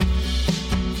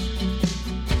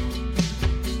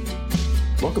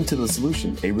Welcome to The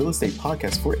Solution, a real estate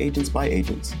podcast for agents by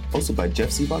agents, hosted by Jeff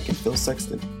Seabach and Phil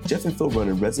Sexton. Jeff and Phil run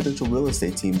a residential real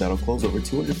estate team that'll close over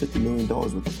 $250 million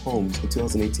worth of homes in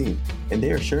 2018, and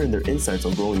they are sharing their insights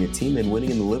on growing a team and winning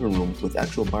in the living room with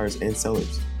actual buyers and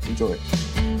sellers. Enjoy.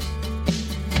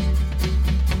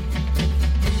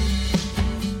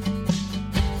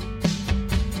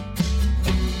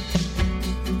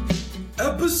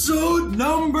 Episode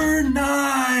number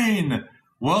 9.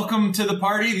 Welcome to the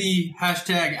party, the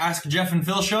hashtag Ask Jeff and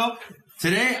Phil show.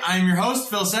 Today, I'm your host,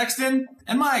 Phil Sexton,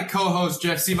 and my co-host,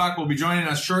 Jeff Seabach, will be joining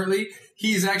us shortly.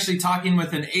 He's actually talking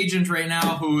with an agent right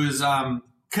now who is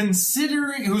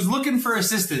who's looking for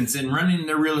assistance in running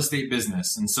their real estate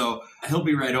business. And so he'll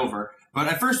be right over. But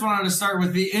I first wanted to start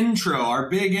with the intro, our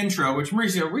big intro, which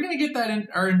Mauricio, we're going to get that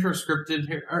our intro scripted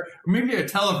here, or maybe a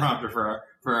teleprompter for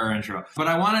our intro. But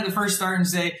I wanted to first start and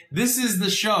say, this is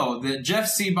the show that Jeff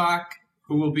Seabach,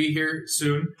 who will be here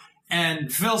soon,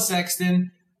 and Phil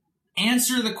Sexton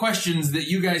answer the questions that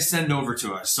you guys send over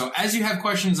to us. So as you have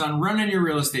questions on running your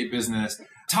real estate business,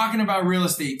 talking about real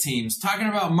estate teams, talking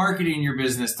about marketing your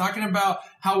business, talking about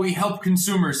how we help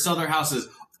consumers sell their houses,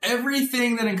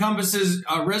 everything that encompasses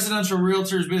a residential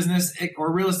realtor's business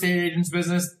or real estate agent's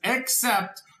business,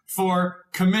 except for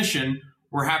commission,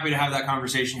 we're happy to have that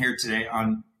conversation here today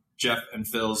on Jeff and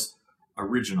Phil's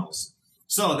Originals.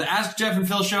 So the Ask Jeff and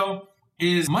Phil show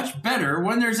is much better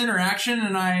when there's interaction,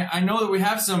 and I know that we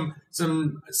have some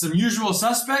usual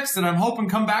suspects that I'm hoping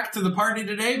come back to the party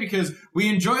today because we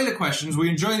enjoy the questions, we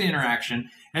enjoy the interaction,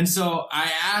 and so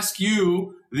I ask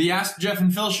you, the Ask Jeff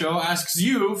and Phil show asks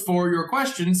you for your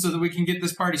questions so that we can get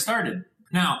this party started.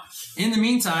 Now, in the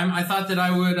meantime, I thought that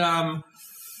I would,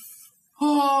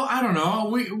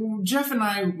 Jeff and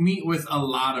I meet with a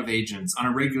lot of agents on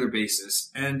a regular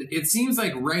basis, and it seems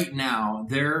like right now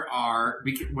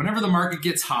whenever the market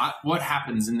gets hot, what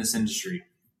happens in this industry?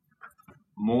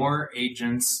 More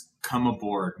agents come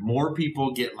aboard, more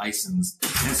people get licensed,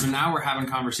 and so now we're having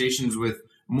conversations with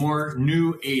more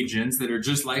new agents that are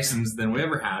just licensed than we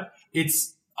ever had.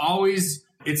 It's always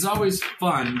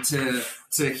fun to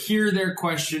hear their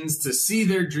questions, to see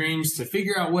their dreams, to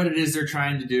figure out what it is they're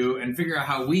trying to do, and figure out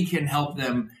how we can help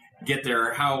them get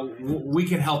there, how we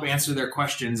can help answer their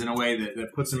questions in a way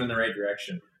that puts them in the right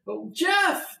direction. But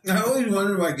Jeff! I always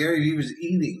wondered why Gary Vee was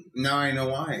eating. Now I know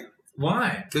why.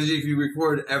 Why? Because if you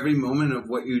record every moment of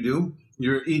what you do,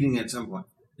 you're eating at some point.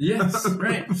 Yes,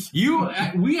 right.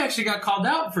 We actually got called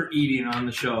out for eating on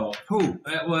the show. Who?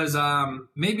 It was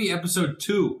maybe episode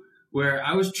 2. Where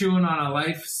I was chewing on a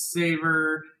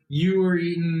Lifesaver, you were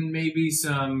eating maybe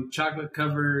some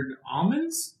chocolate-covered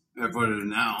almonds? That's what it is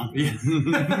now. Yeah.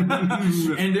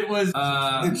 And it was...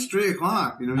 it's 3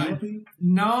 o'clock, you know?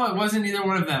 No, it wasn't either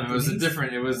one of them. It was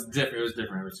different.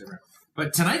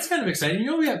 But tonight's kind of exciting. You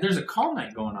know, there's a call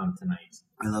night going on tonight.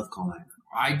 I love call night.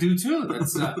 I do, too.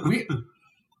 That's what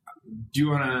do you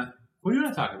want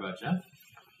to talk about, Jeff?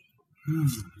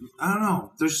 I don't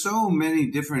know. There's so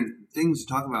many different things to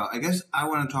talk about. I guess I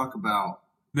want to talk about...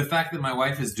 The fact that my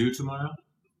wife is due tomorrow?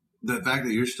 The fact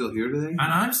that you're still here today? And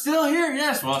I'm still here,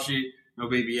 yes. Well, no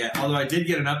baby yet. Although I did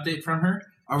get an update from her.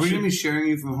 Are we going to be sharing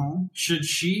you from home?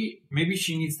 Maybe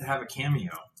she needs to have a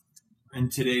cameo in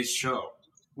today's show.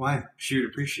 Why? She would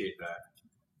appreciate that.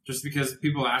 Just because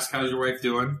people ask, how's your wife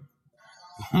doing?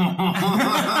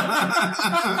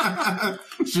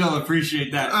 She'll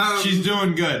appreciate that. She's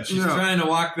doing good. She's trying to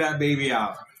walk that baby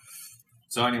out.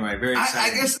 So anyway, very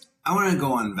exciting. I guess I want to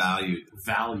go on value.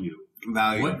 Value.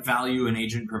 What value an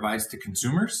agent provides to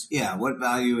consumers? Yeah, what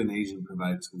value an agent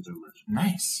provides to consumers.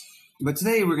 Nice. But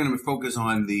today we're going to focus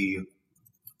on the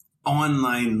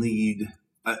online lead.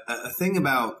 A thing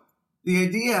about the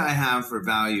idea I have for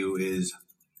value is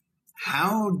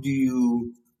how do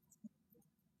you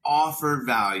offer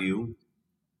value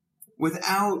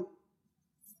without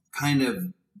kind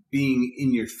of being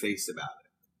in your face about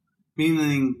it?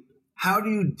 Meaning, how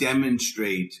do you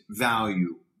demonstrate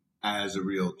value as a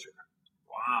realtor?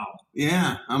 Wow.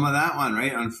 Yeah, I'm on that one,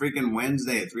 right? On freaking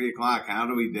Wednesday at 3 o'clock, how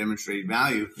do we demonstrate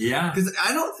value? Yeah. Because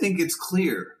I don't think it's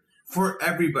clear for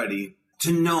everybody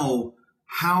to know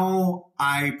how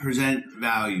I present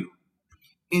value.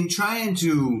 In trying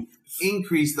to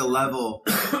increase the level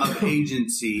of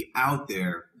agency out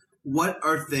there, what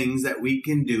are things that we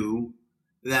can do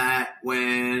that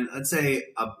when, let's say,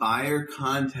 a buyer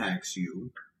contacts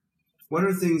you, what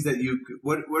are things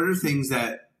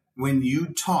that when you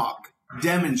talk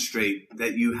demonstrate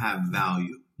that you have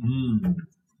value?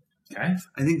 Okay.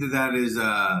 I think that is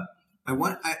I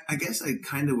guess I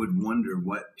kind of would wonder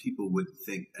what people would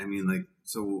think. I mean, like,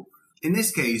 so in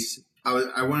this case,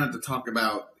 I wanted to talk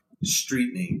about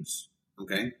street names.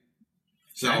 Okay.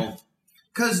 So,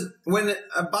 because when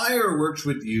a buyer works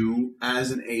with you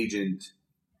as an agent,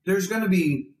 there's going to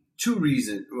be two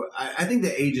reasons. I think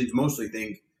the agents mostly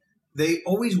think they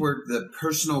always work the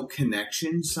personal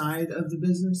connection side of the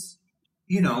business.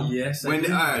 Yes. All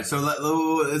right,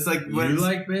 so it's like you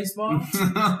like baseball.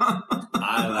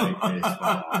 I like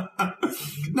baseball.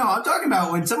 No, I'm talking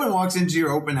about when someone walks into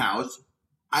your open house.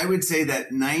 I would say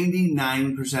that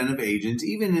 99% of agents,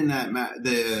 even in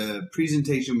the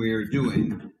presentation we were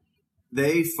doing,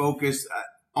 they focus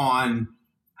on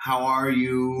how are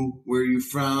you, where are you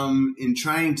from, in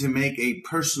trying to make a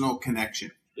personal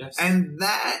connection. Yes. And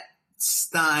that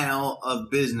style of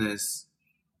business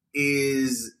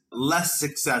is less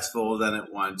successful than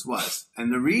it once was.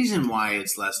 And the reason why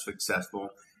it's less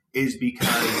successful is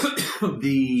because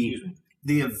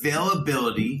the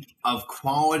availability of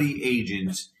quality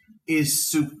agents is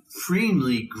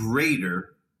supremely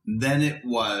greater than it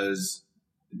was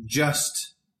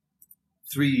just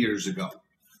 3 years ago.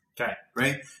 Okay.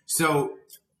 Right? So,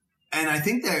 and I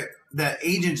think that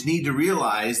agents need to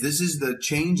realize this is the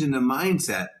change in the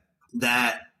mindset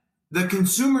that the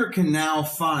consumer can now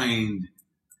find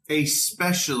a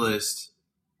specialist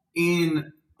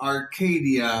in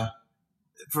Arcadia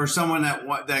for someone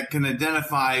that can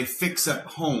identify fix-up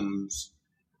homes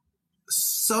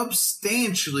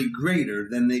substantially greater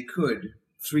than they could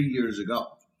 3 years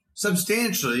ago.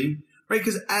 Substantially, right?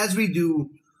 Because as we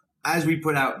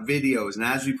put out videos and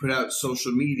as we put out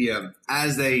social media,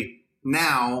 let's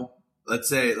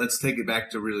take it back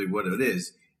to really what it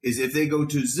is if they go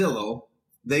to Zillow,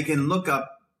 they can look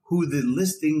up who the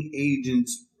listing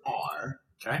agents are.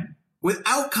 Okay.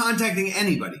 Without contacting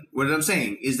anybody. What I'm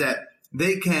saying is that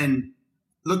they can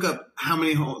look up how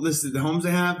many listed homes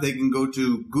they have. They can go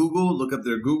to Google, look up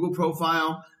their Google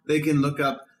profile. They can look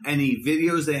up any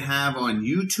videos they have on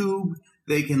YouTube.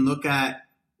 They can look at,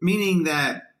 meaning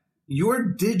that your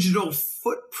digital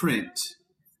footprint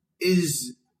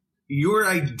is your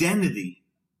identity.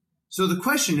 So the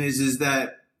question is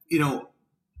that,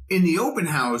 in the open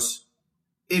house,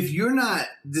 if you're not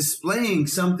displaying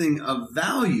something of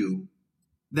value,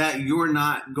 that you're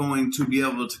not going to be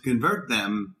able to convert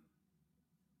them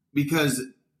because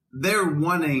they're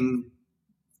wanting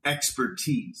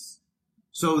expertise.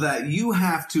 So that you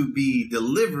have to be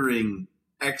delivering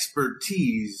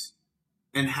expertise.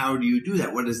 And how do you do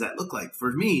that? What does that look like?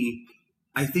 For me,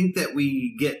 I think that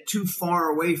we get too far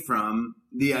away from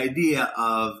the idea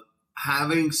of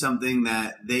having something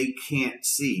that they can't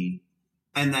see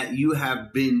and that you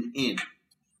have been in.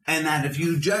 And that if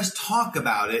you just talk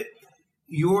about it,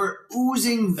 you're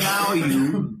oozing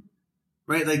value,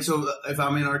 right? Like, so if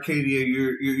I'm in Arcadia,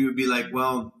 you'd be like,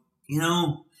 well, me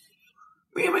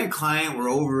and my client were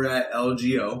over at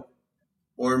LGO,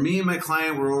 or me and my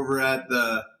client were over at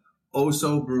the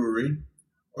Oso Brewery,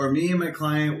 or me and my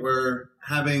client were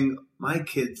having, my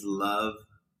kids love,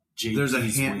 there's a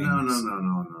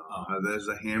there's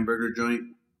a hamburger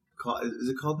joint. Is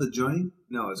it called The Joint?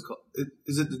 No, it's called.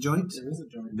 Is it The Joint? There is a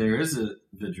joint. There is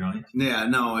The Joint. Yeah,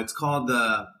 no, it's called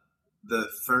the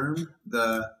Firm.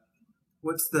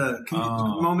 What's the?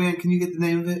 Man, can you get the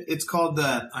name of it? It's called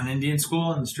an Indian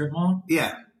School in the strip mall.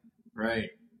 Yeah,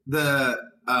 right.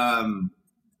 I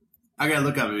gotta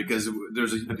look up it because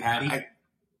there's the Patty.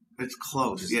 It's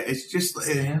close. Yeah, it's just the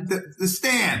stand. The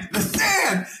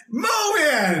stand.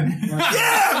 Mo-Man!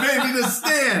 Yeah, baby, the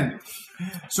stand.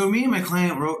 So me and my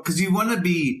client wrote, because you want to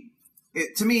be,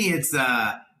 to me, it's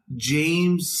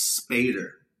James Spader.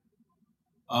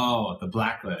 Oh, The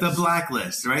Blacklist. The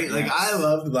Blacklist, right? Yes. Like, I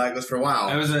loved The Blacklist for a while.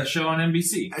 That was a show on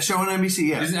NBC. A show on NBC,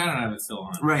 yeah. I don't know if it's still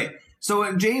on. Right.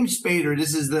 So James Spader,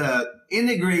 this is the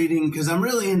integrating, because I'm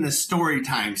really in the story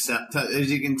time,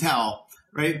 as you can tell,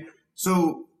 right?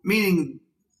 So, meaning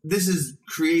this is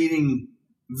creating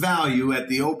value at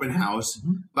the open house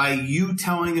by you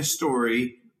telling a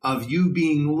story of you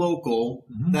being local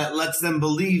that lets them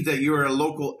believe that you're a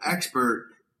local expert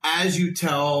as you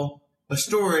tell a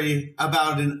story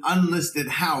about an unlisted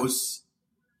house.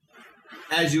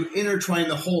 As you intertwine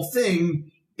the whole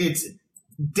thing, it's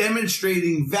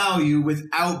demonstrating value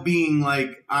without being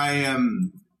like, I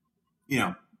am,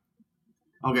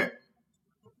 okay.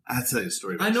 I'll tell you a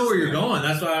story. I know where you're going.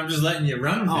 That's why I'm just letting you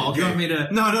run. Oh, okay. Do you want me to?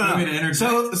 No. Me to interject?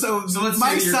 So let's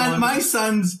my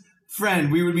son's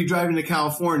friend. We would be driving to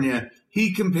California.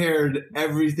 He compared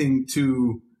everything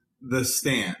to the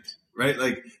stand, right?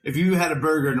 Like if you had a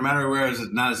burger, no matter where, it's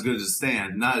not as good as the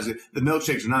stand. Not as good. The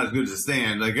milkshakes are not as good as the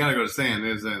stand. Like gotta go to the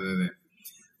stand.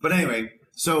 But anyway,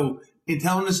 so in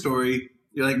telling the story,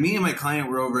 you're like, me and my client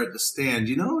were over at the stand.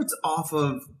 It's off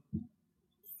of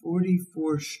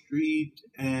 44th Street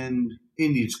and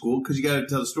Indian school because you got to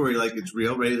tell the story like it's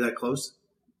real, right? Is that close?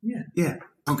 Yeah. Yeah.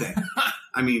 Okay.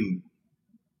 I mean,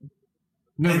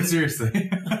 no, but seriously.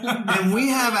 and we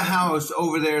have a house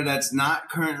over there that's not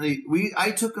currently.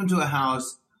 I took them to a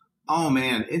house. Oh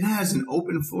man, it has an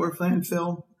open floor plan,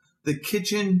 Phil. The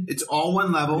kitchen, it's all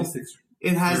one level. 36,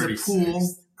 it has 36. a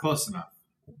pool. Close enough.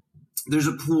 There's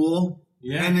a pool.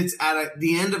 Yeah. And it's at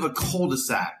the end of a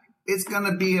cul-de-sac. It's going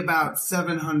to be about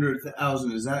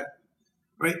 700,000. Is that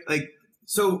right? Like,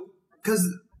 so,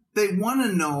 because they want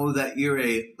to know that you're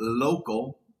a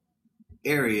local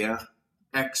area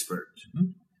expert.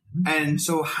 Mm-hmm. And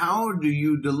so how do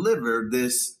you deliver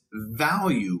this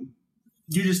value?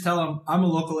 You just tell them, I'm a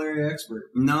local area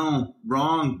expert. No,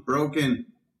 wrong, broken.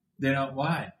 They don't.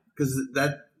 Why? Because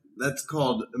that's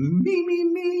called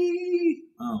me.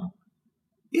 Oh.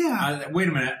 Yeah. Wait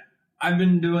a minute. I've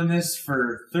been doing this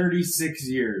for 36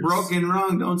 years. Broken,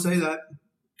 wrong. Don't say that.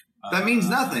 That means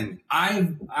nothing.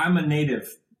 I'm a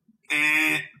native.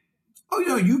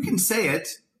 Oh, you can say it.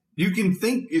 You can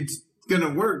think it's going to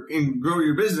work and grow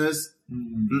your business.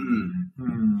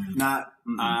 Not.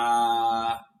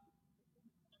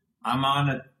 I'm on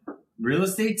a real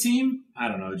estate team? I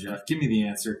don't know, Jeff. Give me the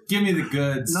answer. Give me the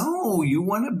goods. No, you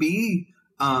want to be,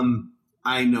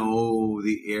 I know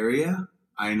the area.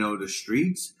 I know the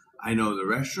streets. I know the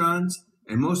restaurants.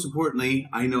 And most importantly,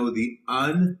 I know the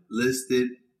unlisted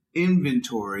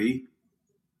inventory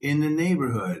in the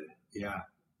neighborhood. Yeah.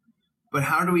 But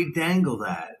how do we dangle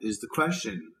that is the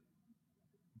question.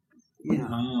 Yeah.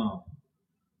 Oh.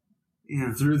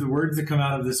 Yeah. Through the words that come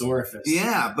out of this orifice.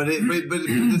 Yeah, but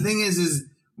the thing is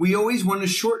we always want to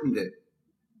shorten it.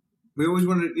 We always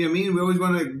want to, we always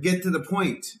want to get to the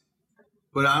point.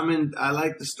 But I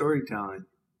like the storytelling.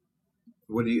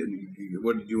 What did you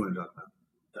want to talk about?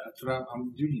 That's what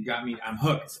I'm dude, you got me. I'm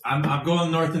hooked. I'm going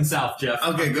north and south, Jeff.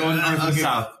 Okay, I'm going north and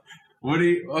south.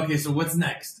 Okay, so what's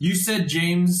next? You said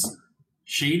James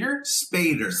Spader.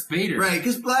 Right,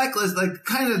 because Blacklist, like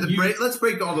kind of let's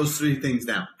break all those three things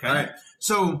down. Okay. All right.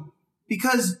 So,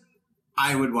 because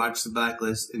I would watch the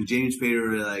Blacklist and James Spader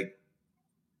would be like,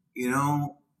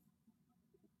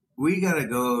 we got to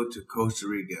go to Costa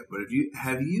Rica, but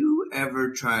have you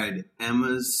ever tried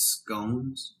Emma's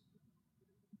scones?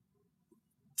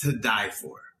 To die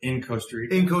for. In Costa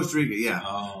Rica? In Costa Rica, yeah.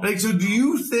 Oh. Like, so do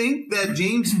you think that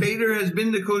James Spader has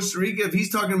been to Costa Rica if he's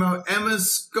talking about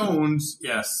Emma's scones?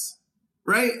 Yes.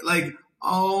 Right? Like,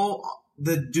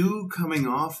 the dew coming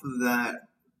off of that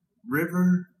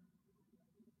river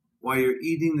while you're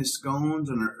eating the scones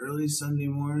on an early Sunday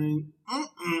morning.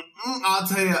 I'll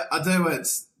tell you what.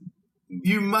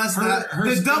 You must have.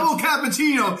 The double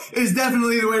cappuccino is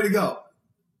definitely the way to go.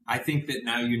 I think that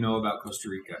now you know about Costa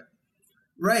Rica.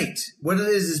 Right. What it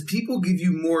is people give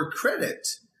you more credit.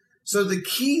 So the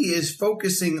key is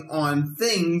focusing on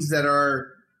things that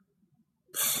are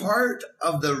part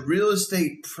of the real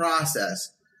estate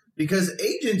process. Because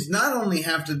agents not only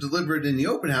have to deliver it in the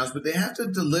open house, but they have to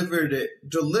deliver it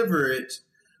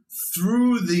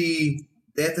through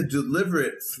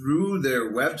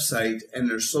their website and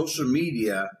their social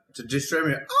media to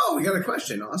distribute it. Oh, we got a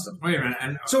question. Awesome. Wait a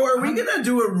minute. So are we going to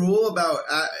do a rule about,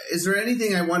 is there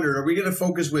anything I wondered, are we going to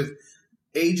focus with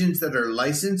agents that are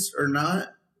licensed or not?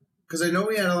 Because I know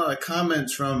we had a lot of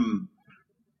comments from,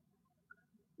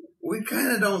 we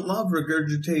kind of don't love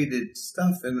regurgitated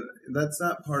stuff, and that's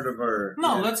not part of our...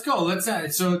 No, let's go. Let's add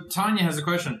it. So Tanya has a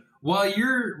question. While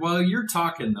you're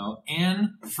talking, though,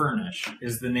 Ann Furnish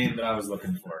is the name that I was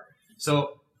looking for.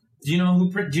 So do you know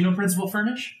Principal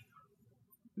Furnish?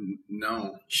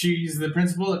 No. She's the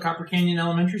principal at Copper Canyon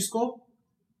Elementary School,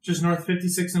 just north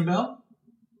 56 and Bell.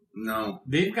 No.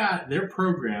 They've got their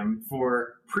program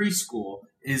for preschool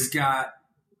has got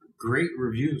great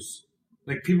reviews.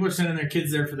 Like, people are sending their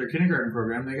kids there for their kindergarten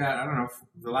program. They got, I don't know,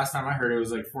 the last time I heard it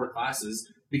was like 4 classes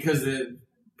because the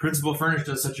Principal Furnish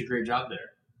does such a great job there.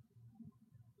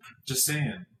 Just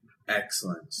saying.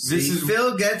 Excellent.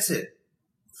 Phil gets it.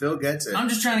 I'm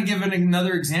just trying to give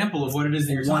another example of what it is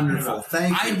that you're talking about. Wonderful.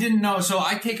 Thank you. I didn't know. So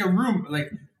I take a room.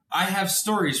 Like, I have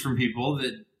stories from people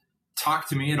that talk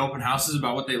to me at open houses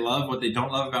about what they love, what they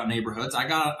don't love about neighborhoods.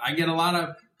 I get a lot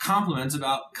of compliments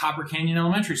about Copper Canyon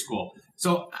Elementary School.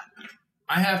 So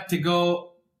I have to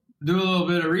go do a little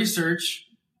bit of research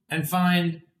and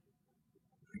find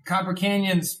Copper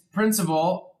Canyon's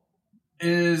principal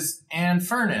is Ann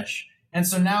Furnish. And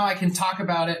so now I can talk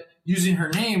about it using her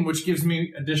name, which gives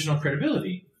me additional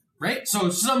credibility, right?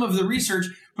 So some of the research,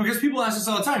 because people ask us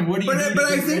all the time, what do you do? But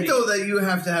I think, though, that you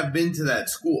have to have been to that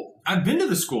school. I've been to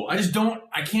the school. I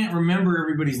can't remember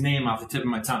everybody's name off the tip of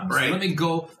my tongue. Right.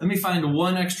 So let me find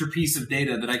one extra piece of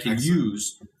data that I can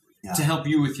use to help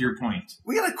you with your point.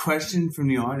 We got a question from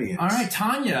the audience. All right,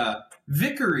 Tanya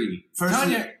Vickery. First,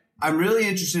 Tanya, I'm really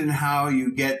interested in how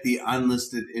you get the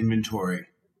unlisted inventory.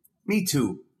 Me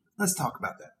too. Let's talk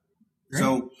about that. Great.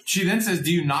 So she then says,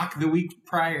 "Do you knock the week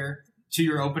prior to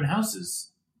your open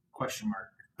houses?" Question mark.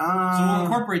 So we'll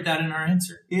incorporate that in our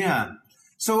answer. Yeah.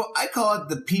 So I call it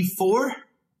the P4,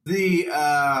 the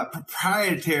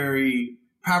proprietary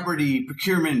property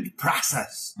procurement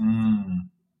process.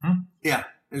 Mm-hmm. Yeah,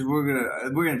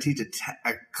 we're gonna teach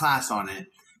a class on it,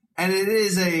 and it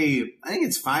is I think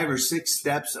it's 5 or 6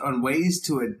 steps on ways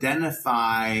to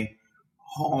identify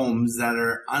homes that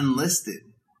are unlisted.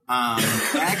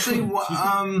 Actually,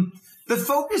 the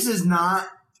focus is not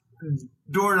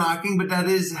door knocking, but that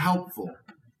is helpful.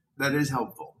 That is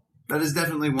helpful. That is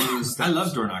definitely one of the steps. I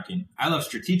love door knocking. I love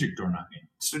strategic door knocking.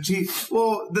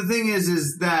 Well, the thing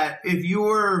is that if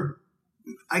you're,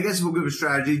 I guess we'll give a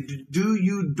strategy. Do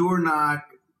you door knock?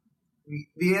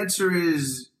 The answer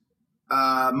is,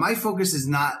 my focus is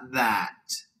not that.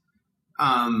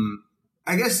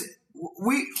 I guess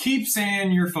we keep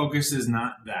saying your focus is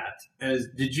not that.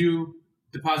 Did you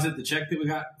deposit the check that we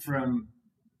got from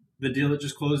the deal that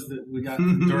just closed that we got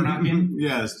door knocking?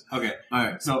 Yes. Okay. All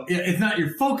right. So it's not your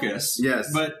focus.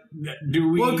 Yes. But do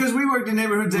we? Well, because we worked in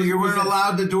neighborhoods that you weren't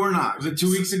allowed to door knock. Was it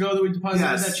 2 weeks ago that we deposited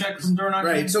that check from door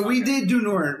knocking? Right. So we did do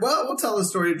door. Well, we'll tell the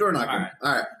story of door knocking.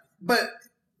 All right. But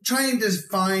trying to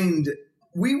find,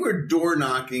 we were door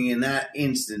knocking in that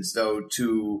instance though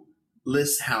to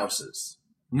list houses.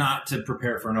 Not to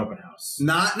prepare for an open house.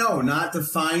 Not to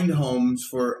find homes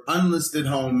for unlisted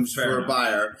homes for a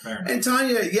buyer. And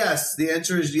Tanya, yes, the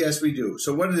answer is yes, we do.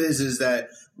 So what it is that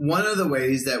one of the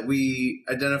ways that we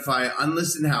identify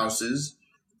unlisted houses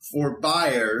for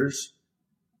buyers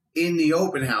in the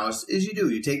open house is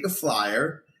you take a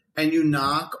flyer and you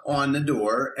knock on the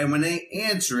door, and when they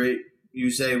answer it,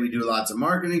 you say we do lots of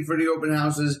marketing for the open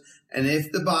houses. And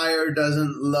if the buyer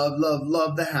doesn't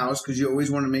love the house, because you always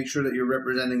want to make sure that you're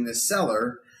representing the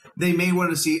seller, they may want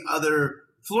to see other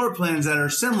floor plans that are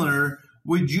similar.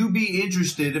 Would you be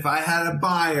interested if I had a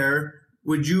buyer?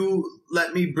 Would you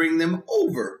let me bring them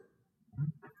over?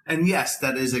 And yes,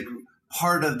 that is a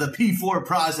part of the P4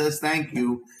 process. Thank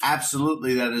you.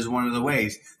 Absolutely, that is one of the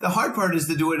ways. The hard part is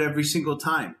to do it every single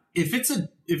time. If it's an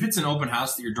open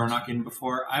house that you're door knocking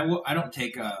before, I don't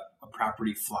take a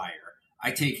property flyer. I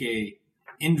take a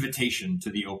invitation to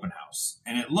the open house,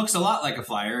 and it looks a lot like a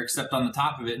flyer, except on the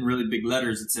top of it in really big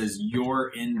letters it says "You're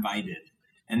invited,"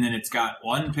 and then it's got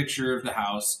one picture of the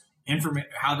house,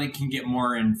 how they can get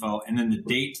more info, and then the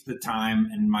date, the time,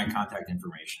 and my contact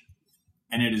information.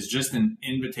 And it is just an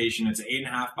invitation. It's an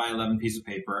 8.5 by 11 piece of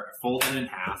paper, folded in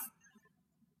half.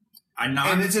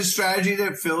 And it's a strategy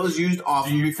that Phil has used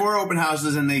often before open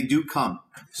houses, and they do come.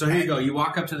 So here you go. You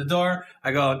walk up to the door.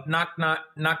 I go knock, knock,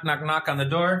 knock, knock, knock on the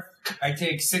door. I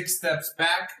take 6 steps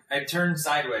back. I turn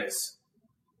sideways.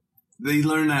 They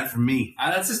learned that from me.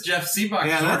 That's just Jeff Seabach.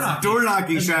 Yeah, that's door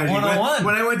knocking strategy. 101.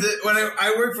 When I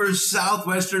worked for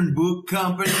Southwestern Book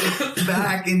Company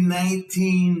back in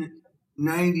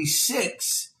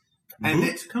 1996.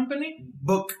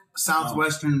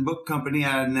 Southwestern Book Company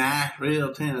out of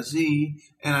Nashville, Tennessee,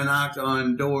 and I knocked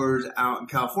on doors out in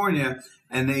California,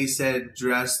 and they said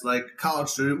dress like a college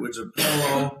student, which is a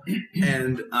polo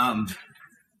and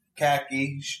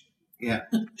khaki,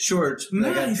 shorts.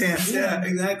 Nice. Pants. Yeah,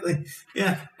 exactly.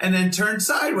 Yeah, and then turn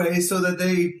sideways so that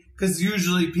because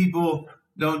usually people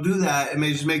don't do that.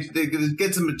 It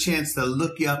gets them a chance to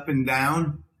look you up and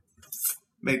down,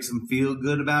 makes them feel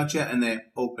good about you, and they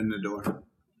open the door.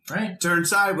 Right. Turn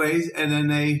sideways, and then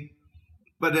the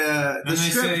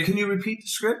script, say, can you repeat the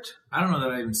script? I don't know that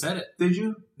I even said it. Did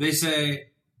you? They say,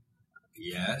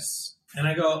 yes. And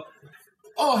I go,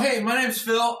 oh, hey, my name's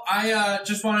Phil. I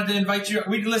just wanted to invite you.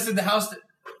 We listed the house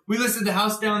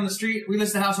down the street. We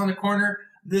listed the house on the corner.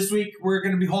 This week, we're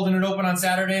going to be holding it open on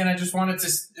Saturday, and I just wanted to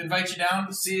invite you down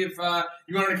to see if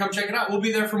you wanted to come check it out. We'll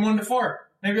be there from 1 to 4.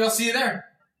 Maybe I'll see you there.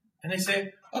 And they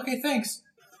say, okay, thanks.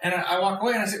 And I walk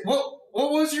away, and I say, what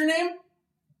was your name?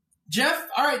 Jeff?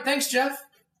 All right, thanks, Jeff.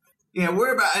 Yeah,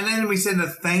 and then we send a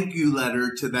thank you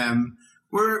letter to them.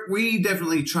 We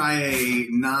definitely try a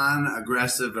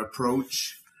non-aggressive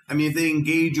approach. I mean, if they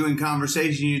engage you in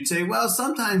conversation, you'd say, well,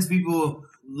 sometimes people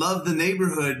love the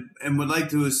neighborhood and would like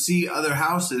to see other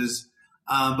houses,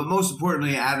 but most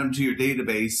importantly, add them to your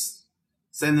database,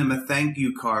 send them a thank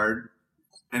you card,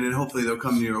 and then hopefully they'll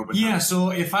come to your open house. Yeah, so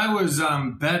if I was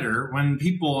better, when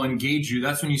people engage you,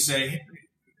 that's when you say,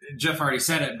 Jeff already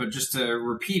said it, but just to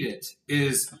repeat it,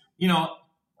 is,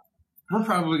 we're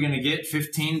probably going to get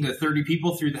 15 to 30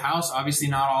 people through the house. Obviously,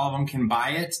 not all of them can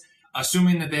buy it.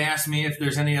 assuming that they ask me if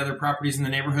there's any other properties in the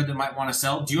neighborhood that might want to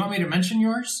sell. Do you want me to mention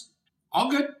yours? All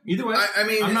good. Either way. I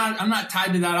mean, I'm not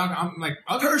tied to that. I'm like,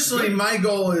 okay, personally, good. my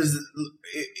goal is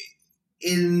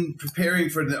in preparing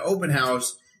for the open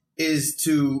house is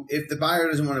to, if the buyer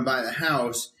doesn't want to buy the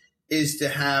house, is to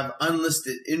have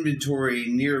unlisted inventory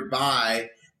nearby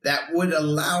that would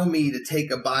allow me to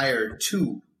take a buyer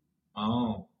too.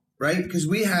 Oh. Right? Because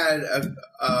we had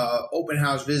a open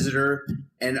house visitor,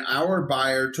 and our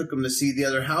buyer took him to see the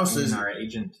other houses. Our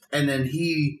agent. And then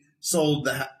he sold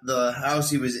the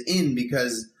house he was in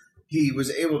because he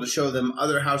was able to show them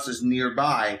other houses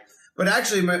nearby. But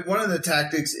actually, one of the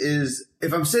tactics is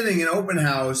if I'm sitting in an open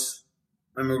house,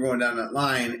 and we're going down that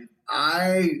line,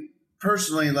 I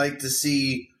personally like to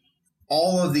see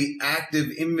all of the active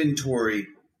inventory.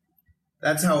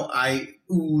 That's how I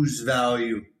ooze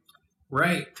value.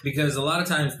 Right, because a lot of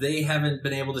times they haven't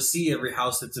been able to see every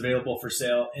house that's available for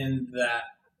sale in that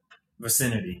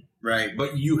vicinity. Right.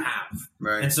 But you have.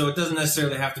 Right. And so it doesn't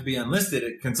necessarily have to be unlisted.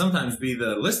 It can sometimes be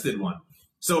the listed one.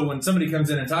 So when somebody comes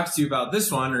in and talks to you about this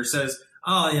one or says,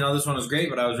 oh, this one was great,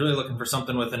 but I was really looking for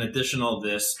something with an additional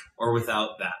this or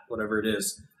without that, whatever it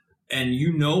is. And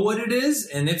you know what it is,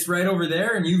 and it's right over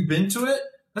there, and you've been to it.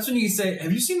 That's when you can say,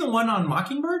 have you seen the one on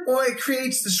Mockingbird? Well, it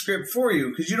creates the script for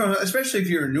you because you don't, especially if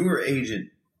you're a newer agent.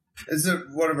 It's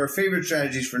one of our favorite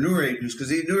strategies for newer agents because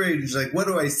the newer agents are like, what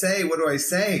do I say? What do I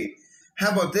say?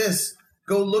 How about this?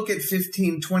 Go look at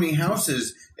 15, 20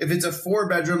 houses. If it's a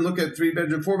 4-bedroom, look at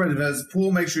 3-bedroom, 4-bedroom. If it has a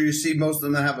pool, make sure you see most of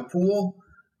them that have a pool,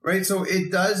 right? So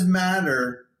it does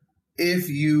matter if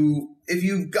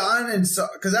you've gone and saw,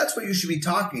 because that's what you should be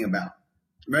talking about,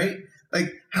 right?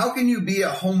 Like, how can you be a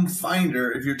home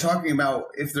finder if you're talking about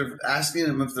if they're asking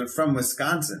them if they're from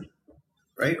Wisconsin,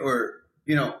 right? Or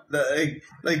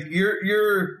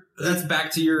That's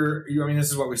back to your. I mean,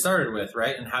 this is what we started with,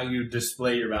 right? And how you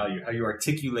display your value, how you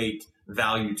articulate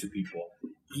value to people.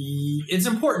 It's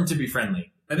important to be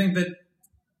friendly. I think that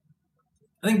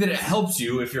it helps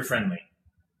you if you're friendly.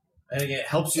 I think it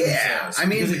helps you. Yeah, in sales I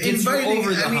mean, it gets you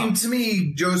over the hump. To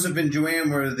me, Joseph and Joanne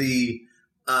were the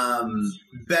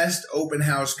best open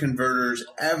house converters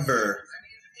ever.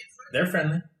 They're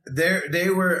friendly. They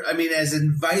were. I mean, as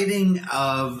inviting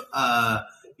of.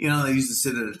 They used to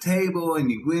sit at a table and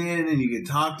you go in and you can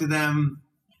talk to them.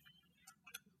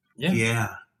 Yeah.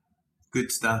 Yeah.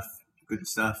 Good stuff. Good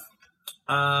stuff.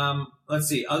 Let's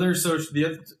see.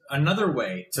 Another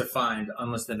way to find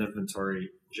unlisted inventory,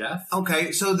 Jeff.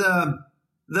 Okay. So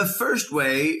the first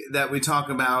way that we talk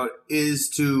about is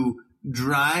to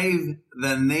drive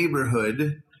the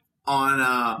neighborhood on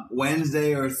a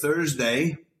Wednesday or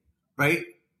Thursday, right?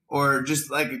 Or just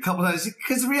like a couple times,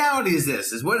 because the reality is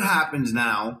this, is what happens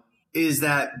now is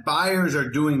that buyers are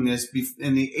doing this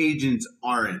and the agents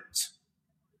aren't.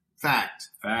 Fact.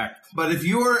 But if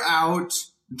you're out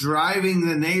driving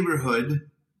the neighborhood,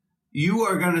 you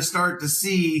are going to start to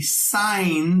see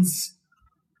signs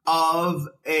of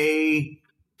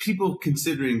people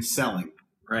considering selling.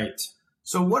 Right.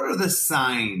 So what are the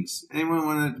signs? Anyone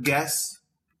want to guess?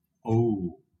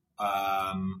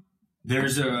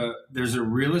 There's a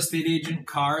real estate agent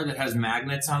car that has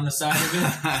magnets on the side of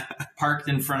it, parked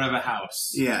in front of a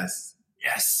house. Yes.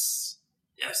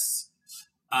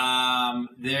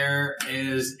 There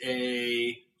is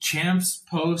a Champs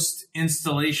Post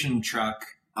installation truck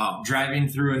driving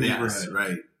through a neighborhood. Yes,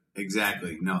 right.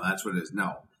 Exactly. No, that's what it is.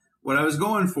 No. What I was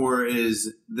going for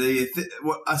is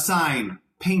a sign.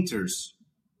 Painters.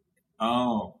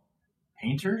 Oh.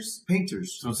 Painters?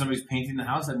 Painters. So when somebody's painting the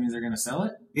house, that means they're going to sell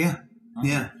it? Yeah. Oh.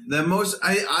 Yeah. The most,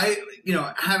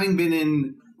 having been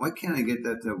in, why can't I get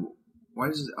that?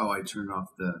 I turned off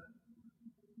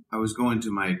I was going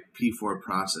to my P4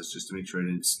 process just to make sure I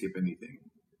didn't skip anything.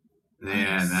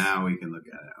 Yeah, now we can look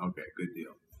at it. Okay, good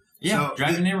deal. Yeah, so,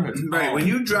 drive the neighborhood. Right. When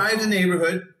you drive the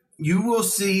neighborhood, you will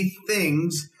see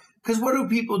things. Because what do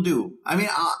people do? I mean,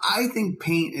 I think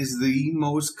paint is the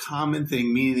most common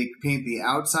thing, meaning they paint the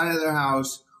outside of their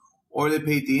house or they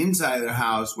paint the inside of their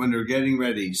house when they're getting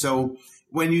ready. So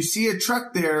when you see a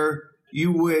truck there,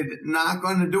 you would knock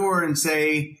on the door and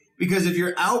say, because if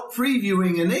you're out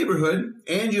previewing a neighborhood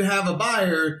and you have a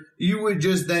buyer, you would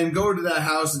just then go to that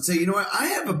house and say, you know what, I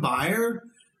have a buyer.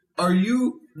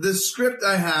 The script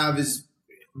I have is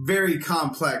very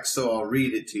complex, so I'll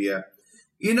read it to you.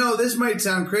 This might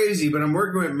sound crazy, but I'm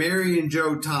working with Mary and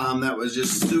Joe Tom. That was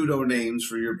just pseudo names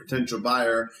for your potential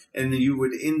buyer, and then you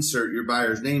would insert your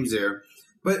buyer's names there.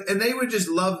 And they would just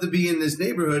love to be in this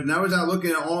neighborhood. And I was out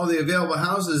looking at all the available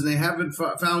houses, and they haven't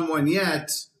found one yet.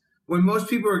 When most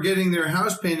people are getting their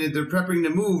house painted, they're prepping to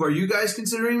move. Are you guys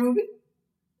considering moving?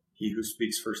 He who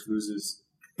speaks first loses.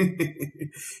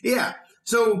 Yeah.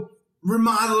 So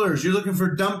remodelers, you're looking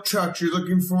for dump trucks. You're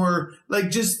looking for,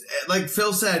 just like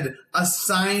Phil said, a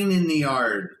sign in the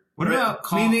yard. What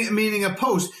about meaning a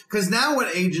post? Because now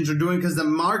what agents are doing, because the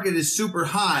market is super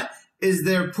hot, is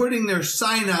they're putting their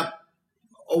sign up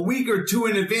a week or two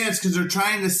in advance because they're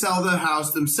trying to sell the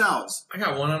house themselves. I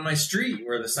got one on my street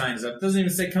where the sign's up. It doesn't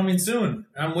even say coming soon.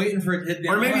 I'm waiting for it to hit the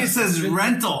Or maybe it says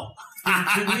rental. 2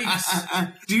 weeks.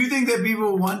 Do you think that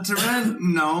people want to rent?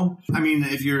 No. I mean,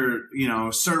 if you're,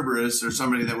 Cerberus or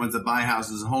somebody that wants to buy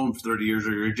houses and hold them for 30 years,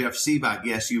 or you're Jeff Seabach,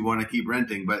 yes, you want to keep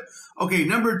renting. But, okay,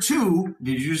 number 2.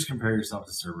 Did you just compare yourself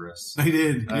to Cerberus? I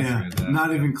did. That's good.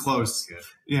 Not even close. That's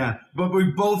good. Yeah. But we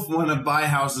both want to buy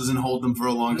houses and hold them for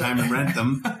a long time and rent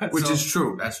them, which is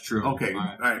true. That's true. Okay.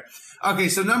 All right. Okay,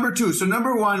 so number 2. So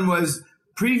number 1 was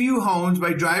preview homes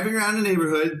by driving around the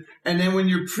neighborhood, and then when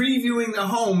you're previewing the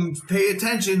home, pay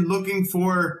attention, looking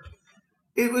for.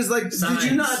 It was like, signs.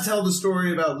 Did you not tell the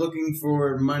story about looking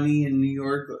for money in New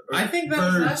York? I think that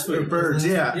was last week. Birds,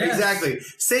 yeah, yes. Exactly.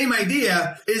 Same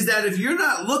idea is that if you're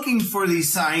not looking for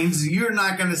these signs, you're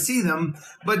not going to see them,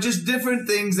 but just different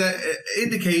things that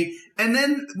indicate. And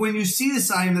then when you see the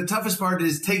sign, the toughest part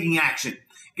is taking action.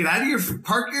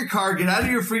 Park your car, get out of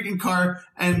your freaking car,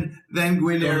 and then go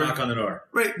in there. Knock on the door.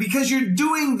 Right, because you're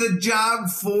doing the job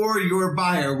for your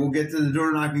buyer. We'll get to the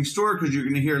door knocking store because you're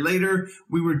going to hear later.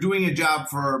 We were doing a job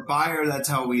for our buyer. That's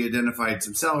how we identified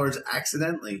some sellers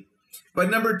accidentally. But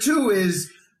number 2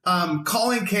 is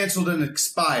calling canceled and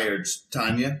expired,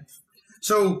 Tanya.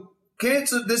 So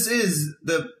canceled. This is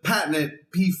the patented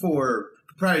P4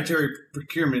 proprietary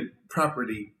procurement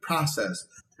property process.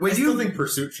 I still think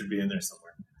pursuit should be in there somewhere.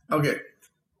 Okay.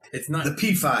 It's not the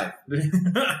P5.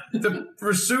 The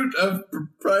pursuit of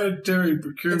proprietary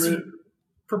procurement. It's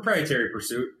proprietary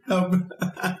pursuit.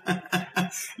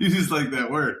 You just like that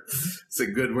word. It's a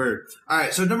good word. All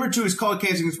right. So number 2 is called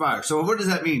cancel and expire. So what does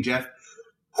that mean, Jeff?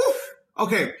 Whew.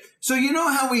 Okay. So you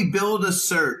know how we build a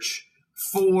search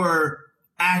for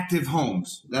active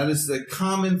homes? That is the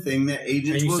common thing that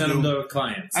agents will do. And you send them to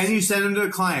clients. And you send them to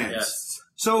clients. Yes.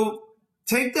 So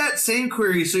take that same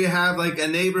query. So you have like a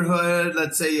neighborhood.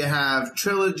 Let's say you have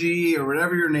Trilogy or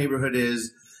whatever your neighborhood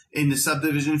is in the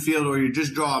subdivision field, or you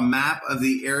just draw a map of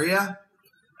the area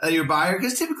that your buyer,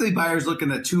 because typically buyers look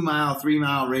in a 2-mile,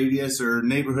 3-mile radius or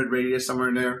neighborhood radius somewhere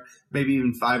in there, maybe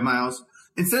even 5 miles.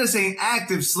 Instead of saying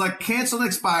active, select cancel and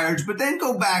expired, but then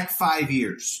go back 5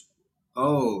 years.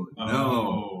 Oh,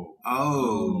 no.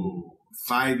 Oh,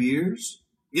 5 years?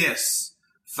 Yes,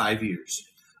 5 years.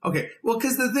 Okay, well,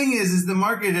 because the thing is the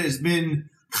market has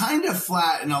been kind of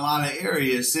flat in a lot of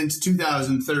areas since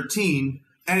 2013.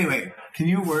 Anyway, can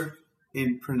you work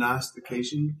in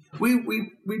prognostication?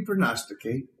 We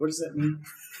prognosticate. What does that mean?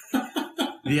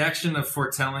 The action of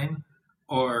foretelling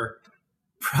or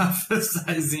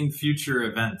prophesizing future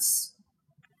events.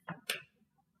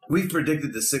 We've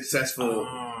predicted the successful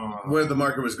where the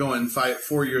market was going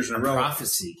 4 years in a row.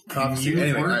 Prophecy.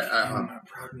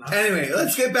 Anyway,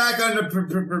 let's get back on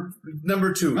to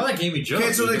number 2. I like Amy Jones.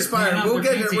 Cancel and expired. We'll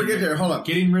get there. We'll get there. Hold on.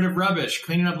 Getting rid of rubbish,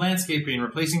 cleaning up landscaping,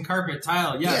 replacing carpet,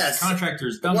 tile. Yes.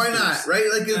 Contractors, dumpsters. Why not? Right?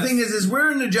 Like the thing is we're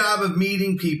in the job of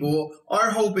meeting people.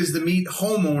 Our hope is to meet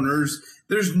homeowners.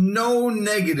 There's no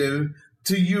negative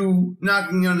to you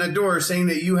knocking on the door saying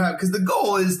that you have, because the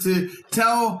goal is to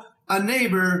tell a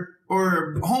neighbor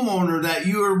or a homeowner that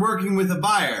you are working with a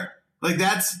buyer. Like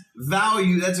that's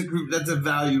value. That's a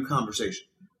value conversation.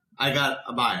 I got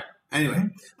a buyer. Anyway,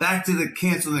 back to the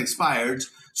cancel and expired.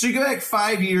 So you go back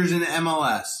 5 years in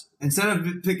MLS. Instead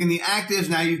of picking the actives,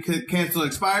 now you could cancel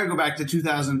expired, go back to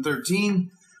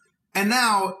 2013. And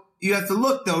now you have to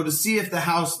look, though, to see if the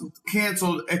house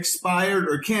canceled, expired,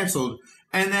 or canceled.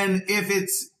 And then if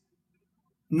it's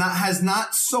has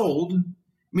not sold,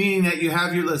 meaning that you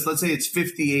have your list, let's say it's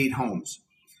 58 homes.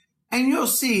 And you'll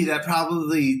see that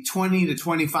probably 20 to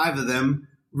 25 of them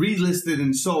relisted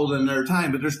and sold in their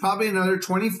time. But there's probably another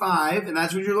 25, and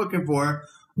that's what you're looking for,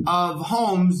 of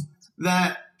homes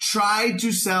that tried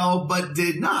to sell but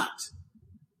did not.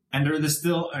 And they're the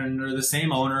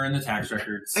same owner in the tax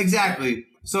records. Exactly.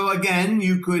 So again,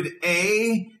 you could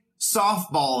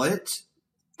softball it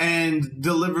and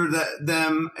deliver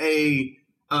them a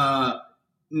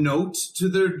note to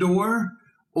their door,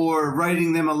 or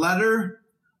writing them a letter.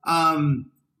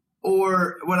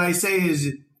 Or what I say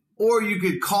is, or you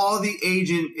could call the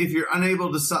agent if you're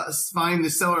unable to find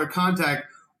the seller contact,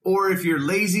 or if you're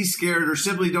lazy, scared, or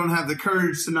simply don't have the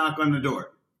courage to knock on the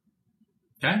door.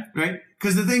 Okay. Right?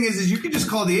 Because the thing is you can just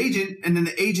call the agent, and then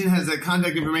the agent has that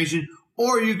contact information,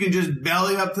 or you can just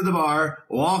belly up to the bar,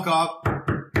 walk up,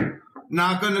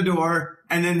 knock on the door,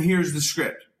 and then here's the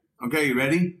script. Okay, you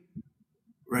ready?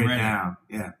 Right now.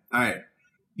 Yeah. All right.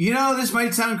 You know, this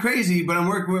might sound crazy, but I'm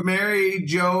working with Mary,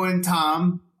 Joe, and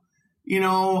Tom. You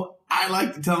know, I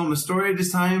like to tell them a story at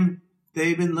this time.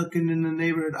 They've been looking in the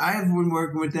neighborhood. I have been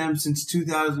working with them since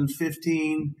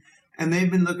 2015, and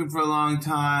they've been looking for a long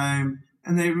time,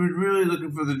 and they were really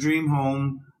looking for the dream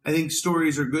home. I think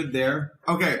stories are good there.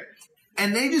 Okay.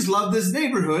 And they just love this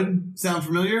neighborhood. Sound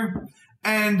familiar?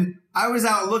 And I was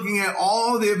out looking at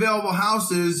all the available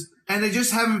houses, and they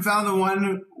just haven't found the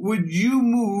one. Would you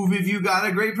move if you got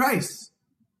a great price?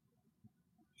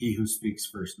 He who speaks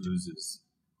first loses.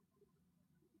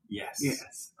 Yes.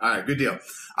 Yes. All right, good deal.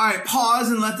 All right, pause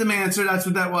and let them answer. That's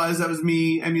what that was. That was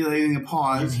me emulating a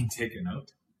pause. You mean take a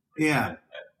note? Yeah,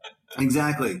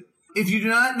 exactly. If you do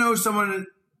not know someone,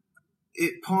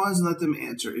 pause and let them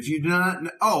answer. If you do not,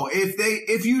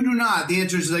 if you do not, the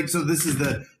answer is like, so this is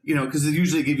the, because they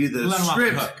usually give you the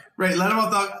script. Right, let them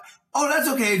off the hook. Oh, that's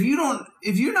okay. If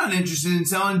you're not interested in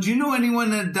selling, do you know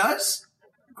anyone that does?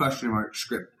 Question mark,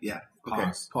 script. Yeah.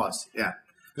 Okay. Pause. Yeah.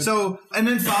 So, and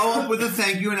then follow up with a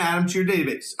thank you and add them to your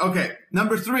database. Okay.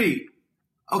 Number 3.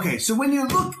 Okay. So when you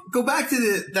go back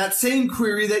to that same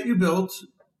query that you built,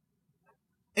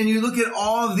 and you look at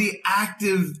all of the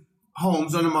active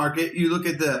homes on the market, you look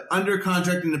at the under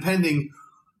contract and the pending.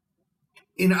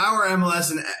 In our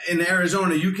MLS in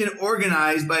Arizona, you can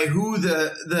organize by who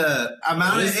the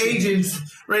amount of agents,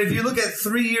 right? If you look at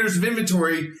 3 years of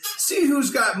inventory, see who's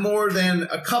got more than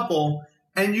a couple,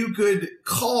 and you could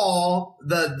call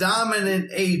the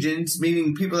dominant agents,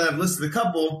 meaning people that have listed a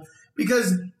couple,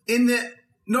 because in the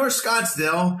North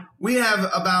Scottsdale, we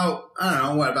have about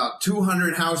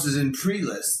 200 houses in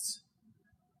pre-list,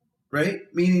 right?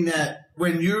 Meaning that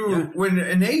when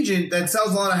an agent that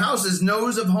sells a lot of houses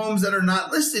knows of homes that are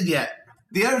not listed yet.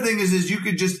 The other thing is you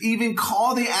could just even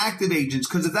call the active agents,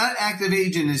 because if that active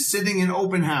agent is sitting in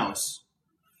open house,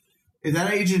 if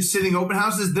that agent's sitting open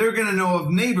houses, they're going to know of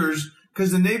neighbors,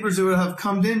 because the neighbors would have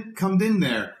come in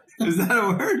there. Is that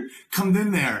a word? Come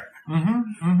in there. Mm-hmm.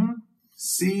 Mm-hmm.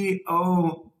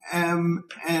 COMN.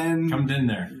 Come in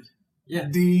there. Yeah.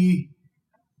 D.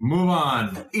 Move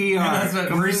on. ER. That's what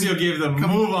Mauricio gave them.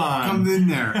 Move on. Come in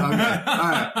there. Okay. All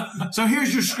right. So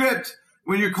here's your script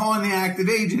when you're calling the active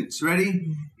agents.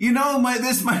 Ready?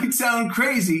 This might sound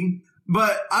crazy,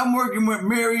 but I'm working with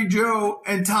Mary, Joe,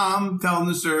 and Tom. Tell them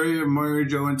the story of Mary,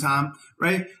 Joe, and Tom,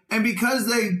 right? And because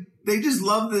they just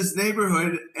love this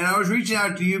neighborhood, and I was reaching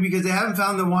out to you because they haven't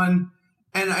found the one.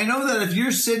 And I know that if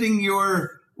you're sitting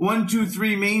your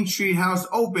 123 Main Street house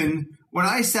open, when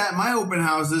I sat my open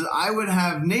houses, I would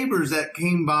have neighbors that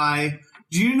came by.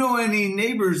 Do you know any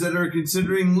neighbors that are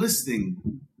considering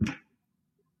listing?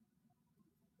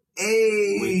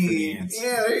 Hey. Wait for the answer.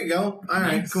 Yeah, there you go. All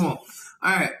right, cool.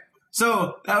 All right.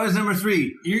 So that was number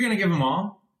 3. You're going to give them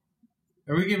all?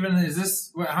 Are we giving, how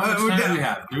much time do we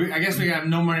have? I guess we have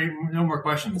no more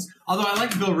questions. Although I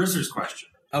like Bill Risser's question.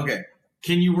 Okay.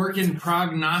 Can you work in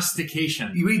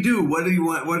prognostication? We do. What do you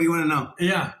want to know?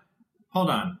 Yeah.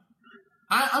 Hold on.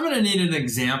 I'm going to need an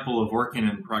example of working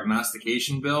in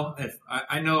prognostication, Bill. If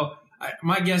I know,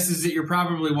 my guess is that you're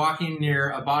probably walking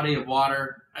near a body of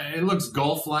water. It looks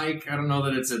Gulf-like. I don't know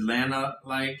that it's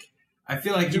Atlanta-like. I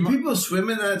feel like people swim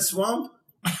in that swamp?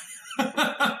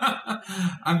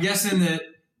 I'm guessing that,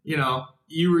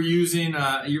 you were using,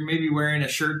 you're maybe wearing a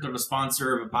shirt of a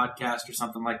sponsor of a podcast or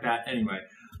something like that. Anyway,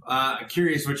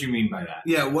 curious what you mean by that.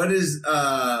 Yeah, what is...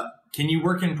 Can you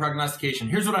work in prognostication?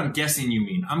 Here's what I'm guessing you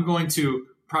mean. I'm going to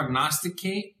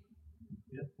prognosticate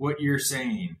what you're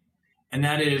saying. And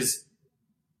that is,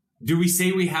 do we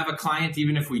say we have a client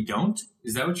even if we don't?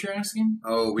 Is that what you're asking?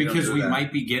 Oh, because we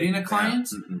might be getting a client?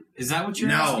 Yeah. Is that what you're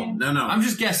asking? No. I'm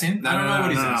just guessing. I don't know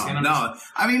what he's asking. No.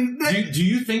 I mean... Do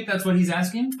you think that's what he's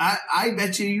asking? I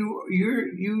bet you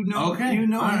know okay. You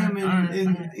know him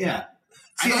in yeah.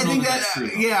 See, I think that's true,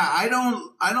 I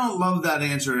don't love that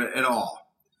answer at all.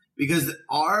 Because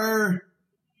our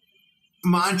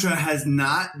mantra has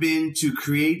not been to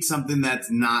create something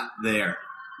that's not there,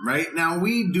 right? Now,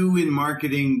 we do in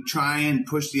marketing try and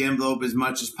push the envelope as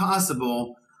much as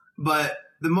possible, but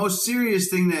the most serious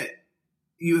thing that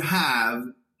you have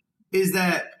is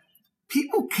that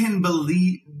people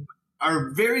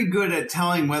are very good at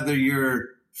telling whether you're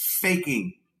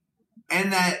faking,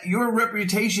 and that your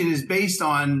reputation is based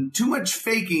on too much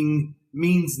faking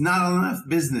means not enough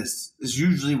business is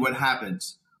usually what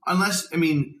happens. Unless,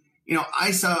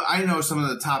 I know some of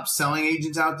the top selling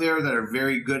agents out there that are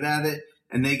very good at it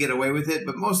and they get away with it,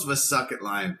 but most of us suck at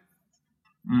lying.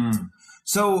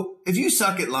 So if you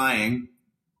suck at lying,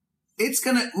 it's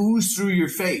going to ooze through your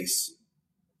face.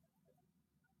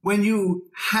 When you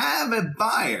have a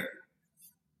buyer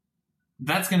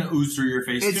that's going to ooze through your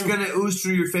face It's too. going to ooze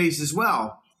through your face as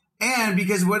well. And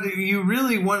because what you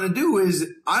really want to do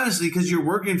is, honestly, because you're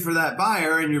working for that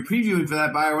buyer and you're previewing for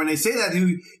that buyer, when they say that,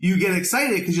 you get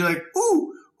excited because you're like,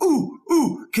 ooh, ooh,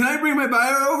 ooh, can I bring my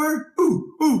buyer over?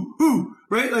 Ooh, ooh, ooh,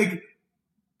 right? Like,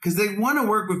 because they want to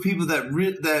work with people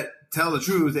that tell the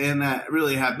truth and that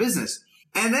really have business.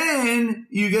 And then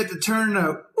you get to turn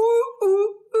the ooh,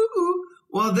 ooh, ooh, ooh.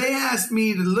 Well, they asked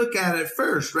me to look at it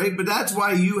first, right? But that's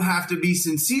why you have to be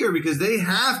sincere, because they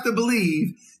have to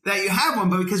believe that you have one.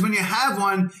 But because when you have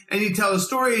one and you tell a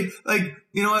story, like,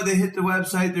 you know what, they hit the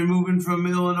website, they're moving from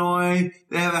Illinois,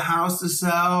 they have a house to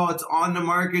sell, it's on the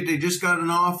market, they just got an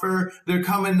offer, they're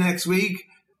coming next week.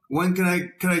 When can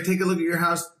I take a look at your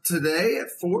house today at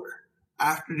 4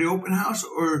 after the open house,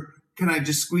 or can I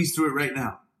just squeeze through it right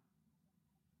now?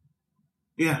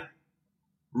 Yeah.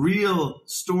 Real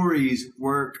stories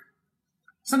work.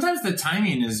 Sometimes the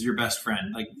timing is your best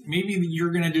friend. Like, maybe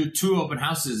you're going to do 2 open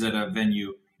houses at a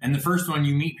venue, and the first one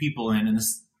you meet people in,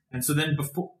 and so then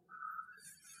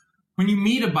when you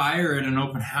meet a buyer at an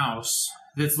open house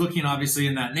that's looking obviously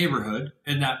in that neighborhood,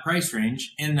 in that price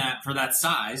range, for that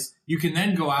size, you can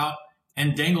then go out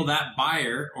and dangle that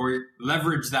buyer or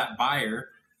leverage that buyer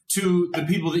to the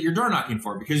people that you're door knocking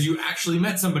for, because you actually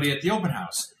met somebody at the open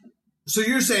house. So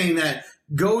you're saying that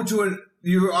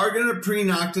you are going to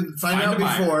pre-knock to find out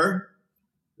before,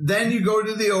 then you go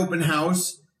to the open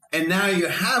house, and now you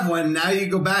have one. Now you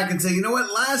go back and say, you know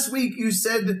what, last week you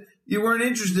said you weren't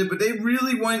interested, but they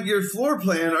really want your floor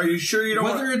plan. Are you sure you don't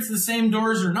Whether it's the same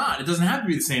doors or not, it doesn't have to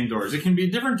be the same doors. It can be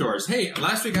different doors. Hey,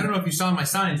 last week, I don't know if you saw my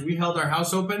signs, we held our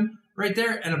house open right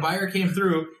there, and a buyer came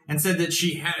through and said that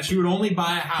she would only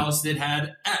buy a house that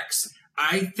had X.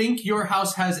 I think your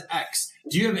house has X.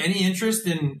 Do you have any interest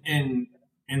in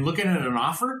looking at an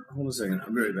offer? Hold on a second.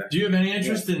 I'll be right back. Do you have any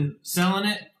interest in selling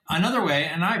it? Another way,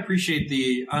 and I appreciate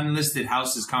the unlisted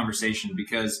houses conversation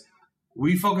because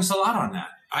we focus a lot on that.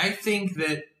 I think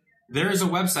that there is a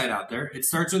website out there. It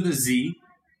starts with a Z.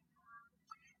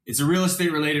 It's a real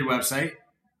estate related website.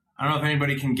 I don't know if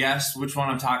anybody can guess which one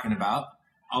I'm talking about.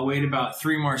 I'll wait about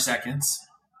 3 more seconds.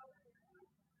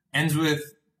 Ends with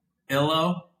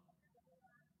Illo.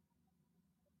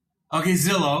 Okay,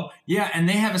 Zillow. Yeah, and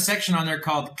they have a section on there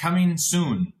called Coming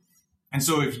Soon. And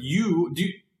so if you do,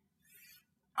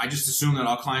 I just assume that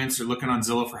all clients are looking on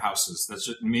Zillow for houses.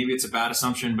 Maybe it's a bad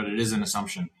assumption, but it is an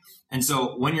assumption. And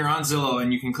so when you're on Zillow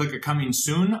and you can click a Coming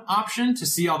Soon option to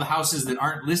see all the houses that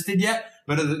aren't listed yet,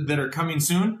 but that are coming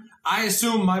soon, I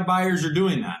assume my buyers are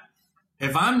doing that.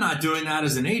 If I'm not doing that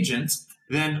as an agent,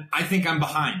 then I think I'm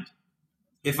behind.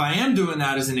 If I am doing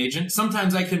that as an agent,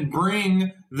 sometimes I can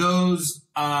bring those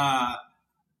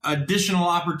additional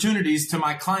opportunities to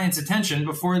my client's attention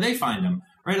before they find them,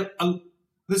 right?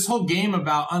 This whole game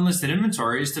about unlisted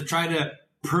inventory is to try to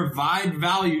provide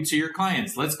value to your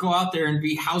clients. Let's go out there and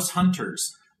be house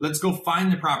hunters. Let's go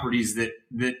find the properties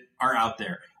that are out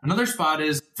there. Another spot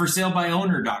is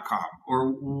forsalebywowner.com or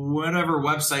whatever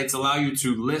websites allow you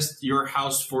to list your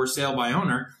house for sale by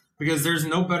owner, because there's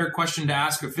no better question to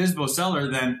ask a FSBO seller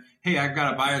than, hey, I've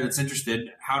got a buyer that's interested.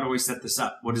 How do I set this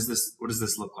up? What does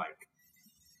this look like?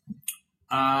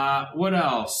 What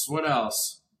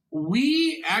else?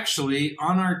 We actually,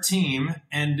 on our team,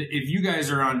 and if you guys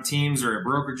are on teams or at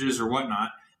brokerages or whatnot,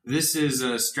 this is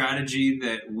a strategy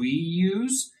that we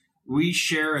use. We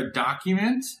share a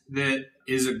document that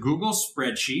is a Google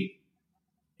spreadsheet.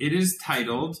 It is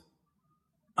titled,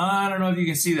 I don't know if you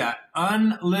can see that,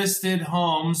 Unlisted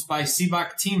Homes by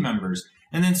CBOC team members.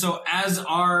 And then so as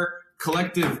our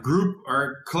collective group,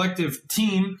 our collective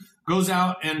team goes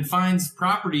out and finds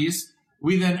properties,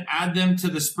 we then add them to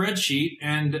the spreadsheet,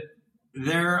 and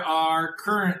there are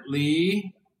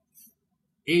currently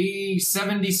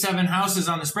 77 houses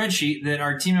on the spreadsheet that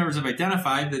our team members have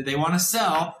identified that they want to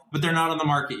sell, but they're not on the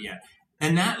market yet.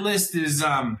 And that list is,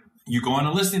 you go on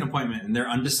a listing appointment and they're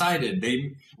undecided.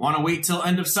 They want to wait till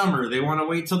end of summer. They want to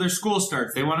wait till their school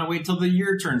starts. They want to wait till the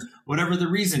year turns, whatever the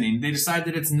reasoning. They decide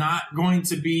that it's not going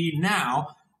to be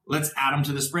now. Let's add them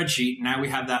to the spreadsheet. Now we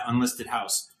have that unlisted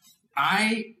house.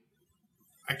 I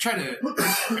try to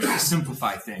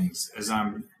simplify things as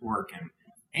I'm working.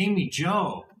 Amy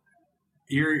Joe,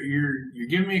 you're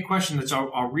giving me a question that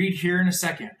I'll read here in a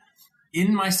second.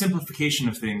 In my simplification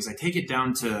of things, I take it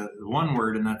down to one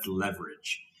word, and that's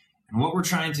leverage. And what we're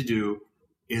trying to do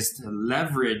is to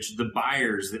leverage the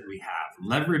buyers that we have,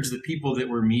 leverage the people that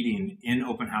we're meeting in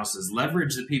open houses,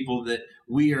 leverage the people that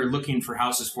we are looking for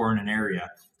houses for in an area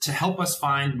to help us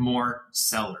find more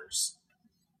sellers.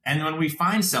 And when we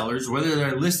find sellers, whether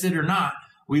they're listed or not,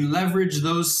 we leverage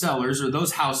those sellers or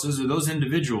those houses or those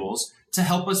individuals to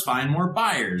help us find more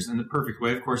buyers. And the perfect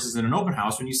way, of course, is in an open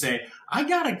house when you say, I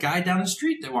got a guy down the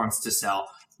street that wants to sell.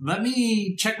 Let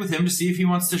me check with him to see if he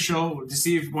wants to show, to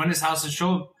see if when his house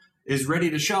is ready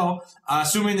to show,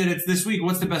 assuming that it's this week,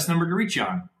 what's the best number to reach you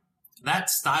on? That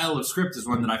style of script is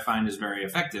one that I find is very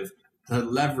effective to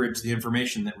leverage the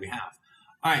information that we have.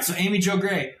 All right, so Amy Jo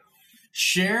Gray,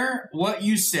 share what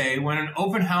you say when an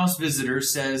open house visitor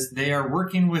says they are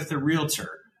working with a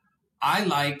realtor. I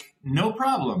like, no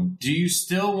problem. Do you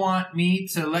still want me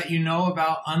to let you know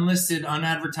about unlisted,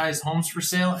 unadvertised homes for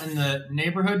sale in the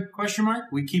neighborhood? ?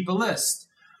 We keep a list.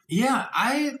 Yeah,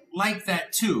 I like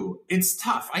that too. It's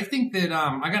tough. I think that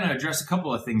I got to address a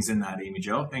couple of things in that, Amy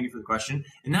Jo. Thank you for the question.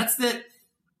 And that's that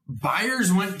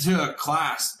buyers went to a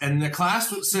class, and the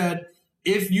class said,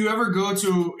 if you ever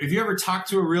talk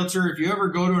to a realtor, if you ever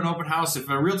go to an open house, if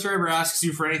a realtor ever asks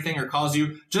you for anything or calls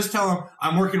you, just tell them,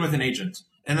 I'm working with an agent,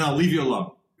 and they'll leave you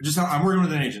alone. Just tell them, I'm working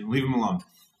with an agent, leave them alone.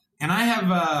 And I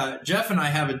have, Jeff and I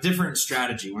have a different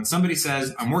strategy. When somebody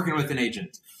says, I'm working with an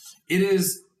agent, it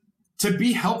is to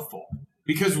be helpful,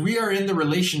 because we are in the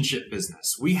relationship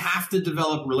business. We have to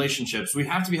develop relationships. We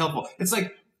have to be helpful. It's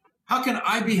like, how can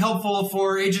I be helpful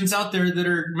for agents out there that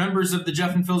are members of the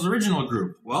Jeff and Phil's original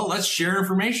group? Well, let's share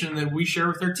information that we share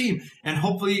with our team. And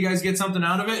hopefully you guys get something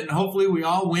out of it, and hopefully we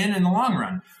all win in the long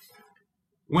run.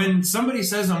 When somebody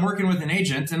says, I'm working with an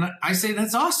agent, and I say,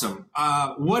 that's awesome.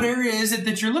 What area is it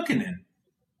that you're looking in?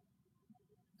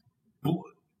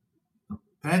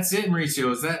 That's it,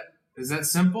 Mauricio. Is that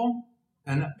simple?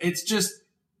 And it's just,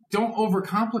 don't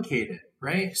overcomplicate it,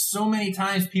 right? So many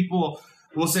times people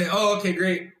will say, oh, okay,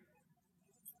 great.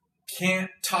 Can't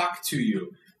talk to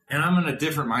you. And I'm in a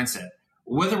different mindset.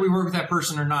 Whether we work with that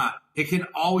person or not, it can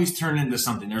always turn into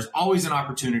something. There's always an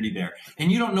opportunity there.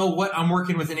 And you don't know what I'm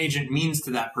working with an agent means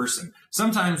to that person.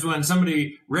 Sometimes when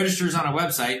somebody registers on a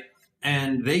website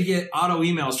and they get auto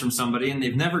emails from somebody and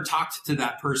they've never talked to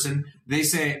that person, they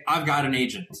say, I've got an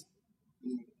agent.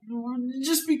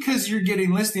 Just because you're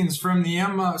getting listings from the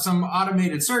some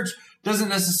automated search doesn't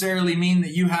necessarily mean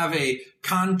that you have a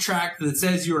contract that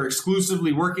says you are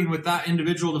exclusively working with that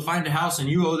individual to find a house and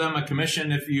you owe them a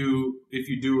commission if you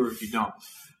do or if you don't.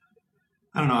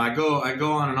 I don't know. I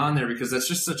go on and on there because that's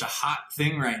just such a hot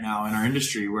thing right now in our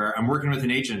industry, where I'm working with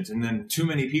an agent, and then too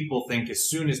many people think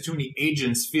too many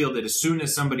agents feel that as soon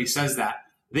as somebody says that,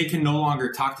 they can no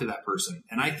longer talk to that person.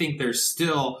 And I think there's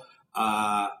still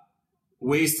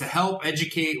ways to help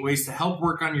educate, ways to help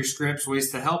work on your scripts,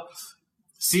 ways to help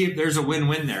see if there's a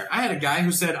win-win there. I had a guy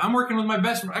who said, I'm working with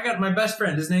I got my best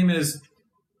friend. His name is,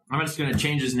 I'm just going to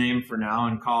change his name for now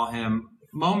and call him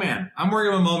Mo Man. I'm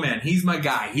working with Mo Man. He's my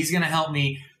guy. He's going to help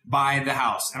me buy the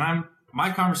house. And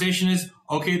my conversation is,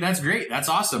 okay, that's great. That's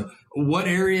awesome. What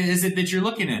area is it that you're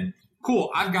looking in? Cool.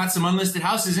 I've got some unlisted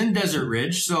houses in Desert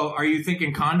Ridge. So are you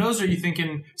thinking condos or are you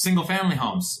thinking single family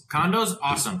homes? Condos?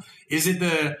 Awesome.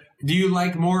 Do you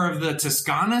like more of the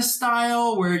Toscana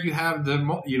style where you have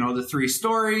the 3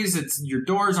 stories, it's your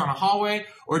doors on a hallway?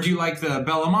 Or do you like the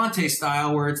Belamonte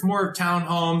style where it's more of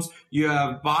townhomes, you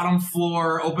have bottom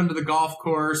floor, open to the golf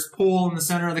course, pool in the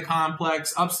center of the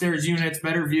complex, upstairs units,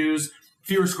 better views,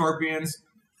 fewer scorpions?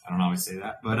 I don't always say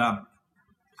that, but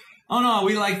oh no,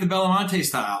 we like the Belamonte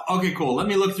style. Okay, cool. Let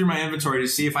me look through my inventory to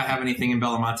see if I have anything in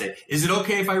Belamonte. Is it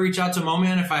okay if I reach out to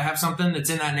Moman if I have something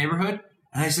that's in that neighborhood?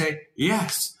 And I say,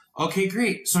 yes. Okay,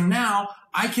 great. So now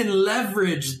I can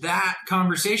leverage that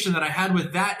conversation that I had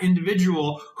with that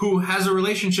individual who has a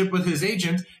relationship with his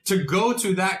agent to go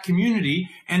to that community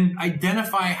and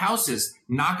identify houses,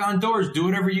 knock on doors, do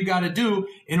whatever you got to do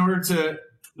in order to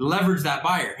leverage that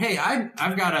buyer. Hey,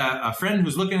 I've got a friend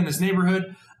who's looking in this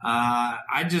neighborhood.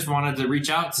 I just wanted to reach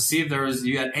out to see if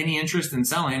you had any interest in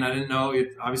selling. I didn't know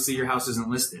obviously your house isn't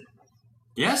listed.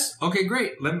 Yes? Okay,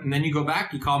 great. And then you go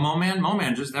back, you call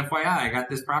Moman, just FYI, I got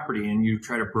this property, and you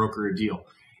try to broker a deal.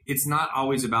 It's not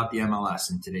always about the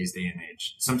MLS in today's day and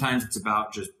age. Sometimes it's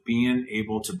about just being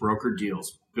able to broker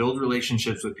deals, build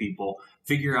relationships with people,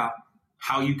 figure out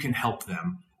how you can help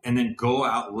them, and then go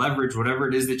out, leverage whatever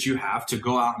it is that you have to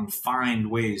go out and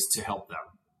find ways to help them.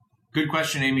 Good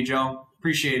question, Amy Jo.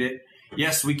 Appreciate it.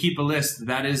 Yes, we keep a list.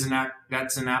 That's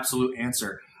an absolute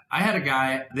answer. I had a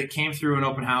guy that came through an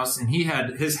open house, and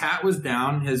his hat was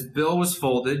down, his bill was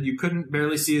folded, you couldn't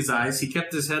barely see his eyes, he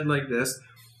kept his head like this,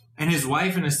 and his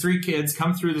wife and his 3 kids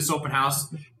come through this open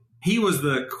house. He was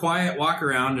the quiet walk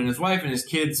around, and his wife and his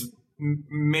kids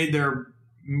made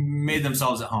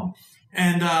themselves at home.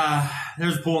 And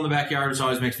there's a pool in the backyard, which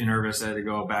always makes me nervous. I had to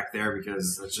go back there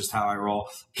because that's just how I roll.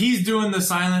 He's doing the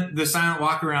silent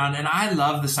walk around, and I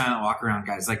love the silent walk around,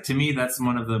 guys. Like, to me, that's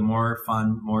one of the more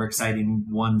fun, more exciting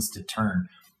ones to turn,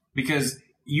 because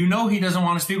you know he doesn't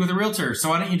want to speak with a realtor. So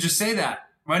why don't you just say that?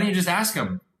 Why don't you just ask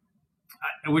him?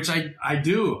 Which I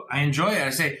do. I enjoy it. I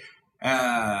say,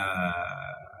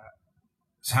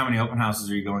 so how many open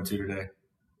houses are you going to today?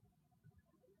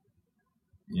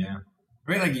 Yeah.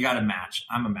 Right? Like you got to match.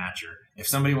 I'm a matcher. If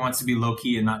somebody wants to be low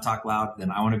key and not talk loud,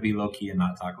 then I want to be low key and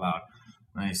not talk loud.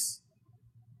 Nice.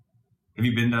 Have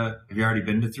you already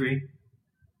been to 3?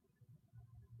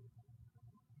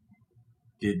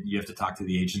 Did you have to talk to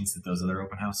the agents at those other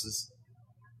open houses?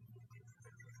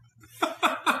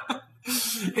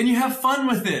 And you have fun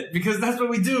with it because that's what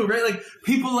we do, right? Like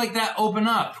people like that open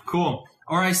up. Cool.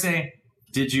 Or I say,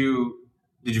 did you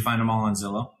find them all on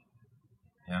Zillow?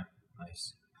 Yeah.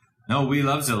 Nice. No, we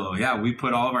love Zillow. Yeah. We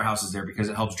put all of our houses there because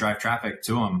it helps drive traffic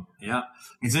to them. Yeah.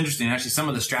 It's interesting. Actually, some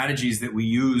of the strategies that we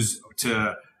use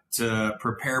to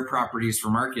prepare properties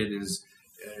for market is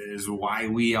why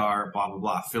we are blah, blah,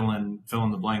 blah, fill in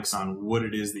the blanks on what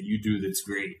it is that you do that's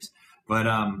great. But,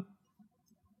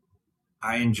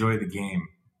 I enjoy the game.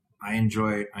 I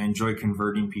enjoy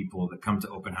converting people that come to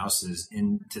open houses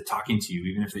into talking to you,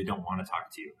 even if they don't want to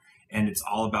talk to you. And it's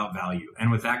all about value.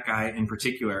 And with that guy in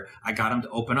particular, I got him to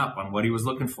open up on what he was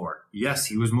looking for. Yes,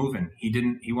 he was moving.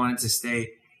 He wanted to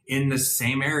stay in the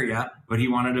same area, but he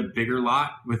wanted a bigger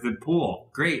lot with a pool.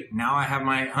 Great. Now I have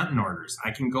my hunting orders.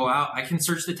 I can go out. I can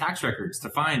search the tax records to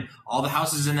find all the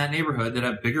houses in that neighborhood that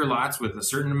have bigger lots with a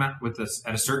certain amount,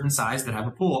 at a certain size that have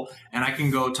a pool. And I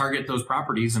can go target those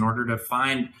properties in order to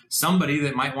find somebody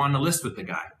that might want to list with the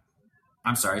guy.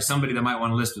 I'm sorry, somebody that might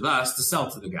want to list with us to sell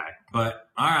to the guy. But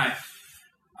all right,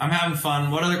 I'm having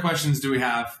fun. What other questions do we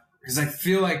have? Because I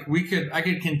feel like I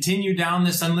could continue down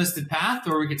this unlisted path,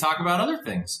 or we could talk about other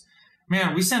things.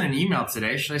 Man, we sent an email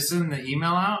today. Should I send the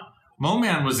email out?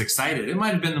 Moman was excited. It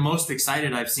might have been the most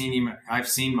excited I've seen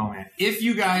Moman. If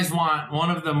you guys want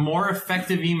one of the more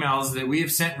effective emails that we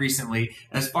have sent recently,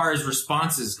 as far as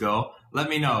responses go, let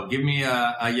me know. Give me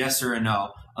a yes or a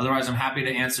no. Otherwise, I'm happy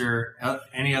to answer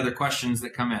any other questions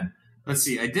that come in. Let's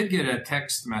see. I did get a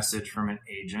text message from an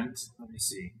agent. Let me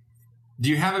see. Do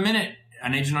you have a minute?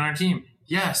 An agent on our team?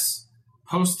 Yes.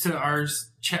 Post to our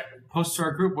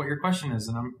group what your question is,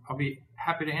 and I'll be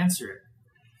happy to answer it.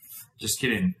 Just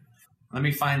kidding. Let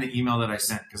me find the email that I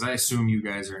sent because I assume you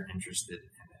guys are interested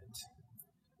in it.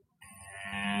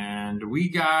 And we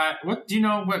got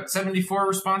 74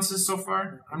 responses so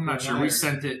far? I'm not sure. We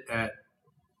sent it at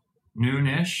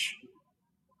noonish.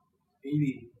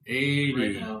 80.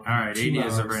 Right. All right, 80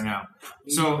 is up right now.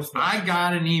 So I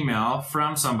got an email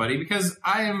from somebody because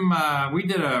we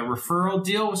did a referral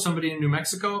deal with somebody in New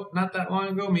Mexico not that long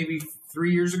ago, maybe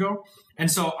 3 years ago.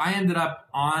 And so I ended up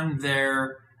on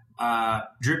their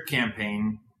drip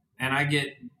campaign, and I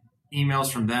get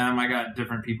emails from them. I got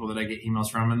different people that I get emails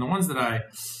from, and the ones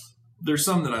there's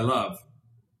some that I love.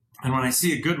 And when I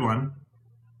see a good one,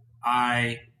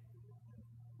 I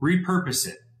repurpose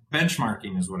it.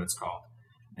 Benchmarking is what it's called.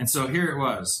 And so here it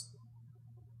was.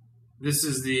 This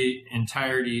is the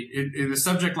entirety. The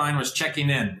subject line was checking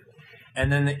in.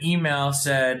 And then the email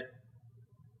said,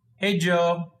 "Hey,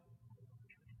 Joe,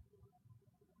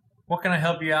 what can I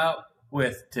help you out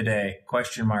with today? ?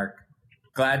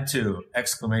 Glad to! !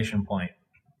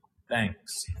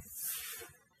 Thanks."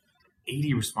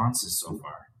 80 responses so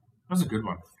far. That was a good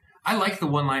one. I like the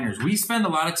one-liners. We spend a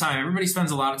lot of time, everybody spends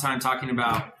a lot of time talking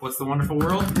about what's the wonderful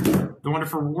world? The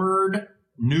wonderful word,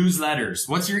 newsletters.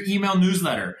 What's your email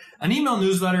newsletter? An email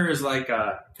newsletter is like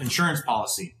an insurance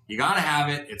policy. You got to have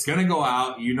it. It's going to go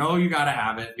out. You know you got to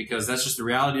have it because that's just the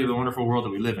reality of the wonderful world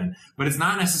that we live in. But it's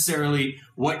not necessarily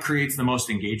what creates the most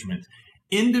engagement.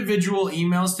 Individual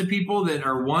emails to people that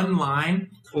are one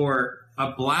line, or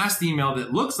a blast email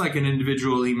that looks like an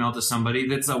individual email to somebody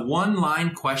that's a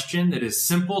one-line question that is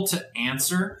simple to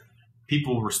answer,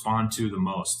 people respond to the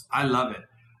most. I love it.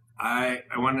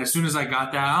 As soon as I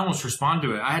got that, I almost responded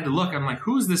to it. I had to look. I'm like,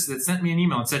 who's this that sent me an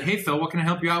email and said, "Hey, Phil, what can I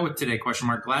help you out with today? ?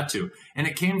 Glad to." And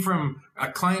it came from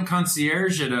a client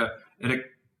concierge at a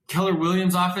Keller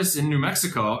Williams office in New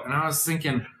Mexico. And I was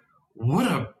thinking, what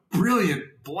a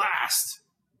brilliant blast.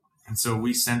 And so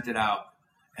we sent it out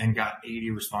and got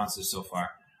 80 responses so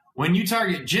far. When you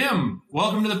target Jim,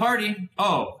 welcome to the party.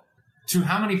 Oh, to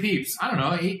how many peeps? I don't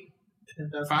know, 8,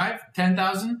 5,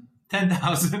 10,000?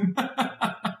 10,000.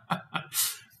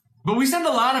 But we send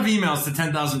a lot of emails to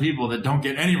 10,000 people that don't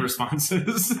get any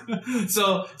responses.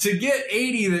 So to get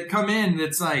 80 that come in,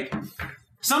 that's like,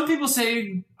 some people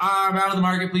say, "I'm out of the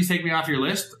market, please take me off your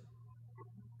list."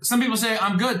 Some people say,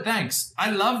 "I'm good, thanks."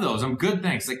 I love those. "I'm good,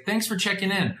 thanks." Like, thanks for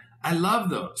checking in. I love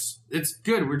those. It's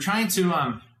good. We're trying to,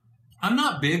 I'm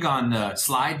not big on the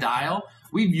slide dial.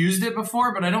 We've used it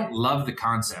before, but I don't love the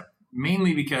concept.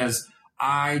 Mainly because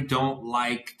I don't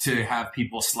like to have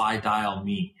people slide dial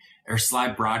me, or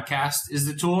slide broadcast is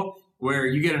the tool where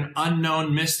you get an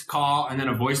unknown missed call and then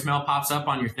a voicemail pops up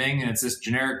on your thing. And it's this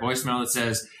generic voicemail that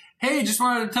says, hey, just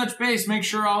wanted to touch base. Make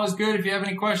sure all is good. If you have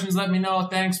any questions, let me know.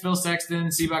 Thanks, Phil Sexton,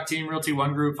 Seabach Team Realty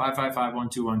One Group,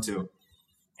 555-1212.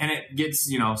 And it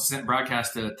gets, sent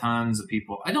broadcast to tons of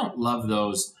people. I don't love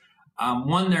those.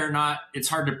 One, it's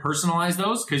hard to personalize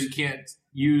those because you can't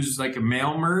use like a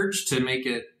mail merge to make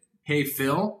it, hey,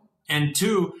 Phil. And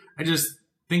two, I just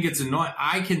think it's annoying.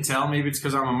 I can tell, maybe it's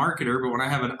because I'm a marketer, but when I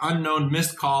have an unknown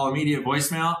missed call, immediate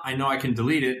voicemail, I know I can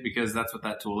delete it because that's what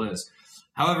that tool is.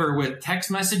 However, with text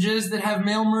messages that have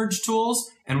mail merge tools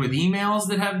and with emails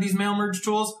that have these mail merge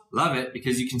tools, love it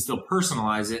because you can still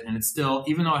personalize it. And it's still,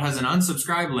 even though it has an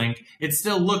unsubscribe link, it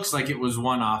still looks like it was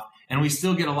one-off. And we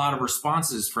still get a lot of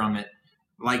responses from it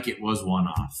like it was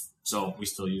one-off. So we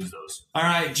still use those. All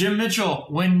right, Jim Mitchell,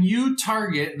 when you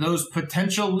target those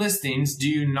potential listings, do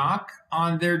you knock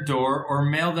on their door or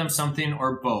mail them something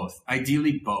or both?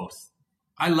 Ideally, both.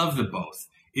 I love the both.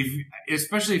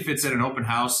 Especially if it's at an open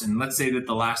house, and let's say that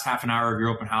the last half an hour of your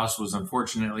open house was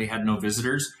unfortunately had no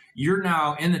visitors, you're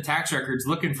now in the tax records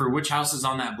looking for which houses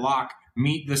on that block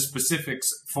meet the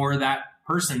specifics for that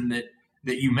person that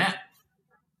you met.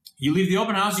 You leave the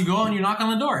open house, you go and you knock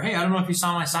on the door. Hey, I don't know if you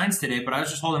saw my signs today, but I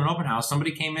was just holding an open house. Somebody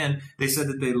came in. They said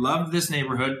that they loved this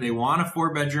neighborhood. They want a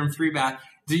 4-bedroom, 3-bath,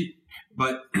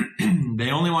 but they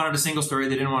only wanted a single story.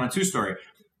 They didn't want a 2-story.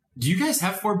 Do you guys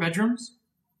have 4 bedrooms?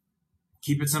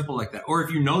 Keep it simple like that. Or if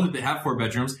you know that they have 4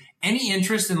 bedrooms, any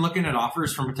interest in looking at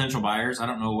offers from potential buyers? I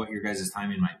don't know what your guys'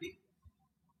 timing might be.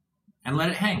 And let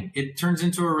it hang. It turns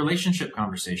into a relationship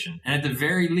conversation. And at the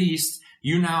very least,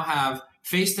 you now have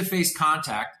face-to-face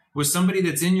contact with somebody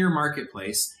that's in your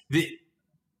marketplace that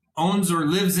owns or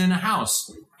lives in a house.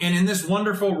 And in this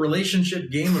wonderful relationship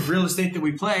game of real estate that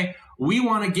we play, we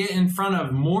want to get in front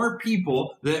of more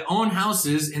people that own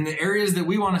houses in the areas that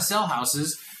we want to sell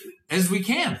houses as we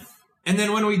can. And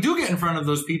then when we do get in front of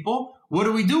those people, what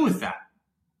do we do with that?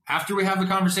 After we have the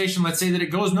conversation, let's say that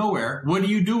it goes nowhere. What do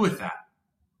you do with that?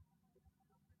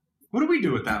 What do we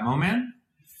do with that, Mo Man?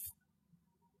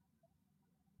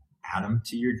 Add them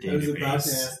to your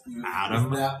database. Add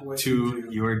them to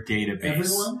your database.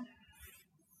 Everyone?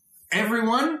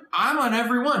 Everyone? I'm on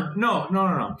everyone.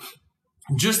 No.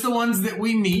 Just the ones that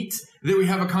we meet, that we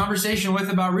have a conversation with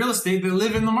about real estate that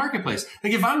live in the marketplace.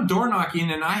 Like if I'm door knocking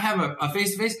and I have a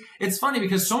face-to-face, it's funny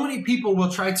because so many people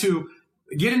will try to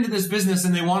get into this business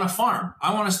and they want a farm.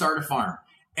 I want to start a farm.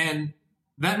 And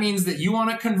that means that you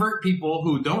want to convert people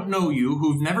who don't know you,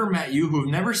 who've never met you, who've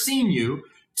never seen you,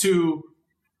 to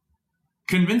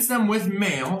convince them with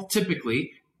mail,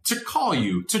 typically, to call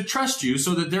you, to trust you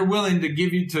so that they're willing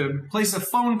to place a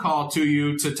phone call to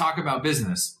you to talk about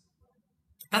business.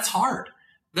 That's hard.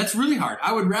 That's really hard.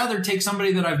 I would rather take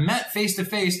somebody that I've met face to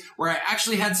face where I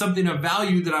actually had something of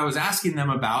value that I was asking them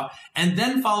about and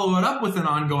then follow it up with an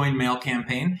ongoing mail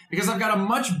campaign because I've got a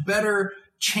much better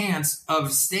chance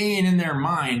of staying in their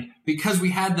mind because we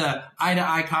had the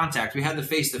eye-to-eye contact. We had the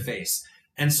face-to-face.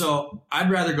 And so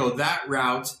I'd rather go that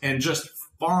route and just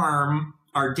farm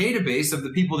our database of the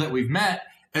people that we've met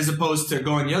as opposed to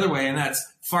going the other way, and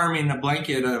that's farming a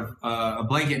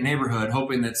blanket neighborhood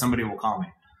hoping that somebody will call me.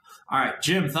 All right,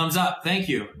 Jim, thumbs up. Thank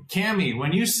you. Cammie,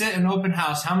 when you sit in an open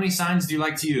house, how many signs do you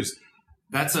like to use?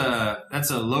 That's a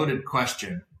loaded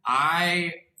question.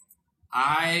 I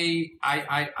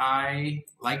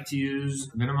like to use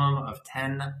a minimum of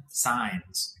 10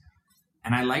 signs.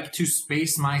 And I like to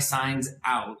space my signs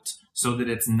out so that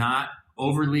it's not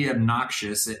overly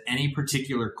obnoxious at any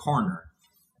particular corner.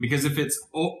 Because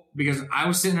because I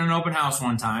was sitting in an open house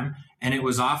one time and it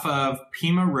was off of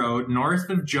Pima Road, north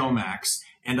of Jomax,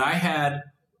 and I had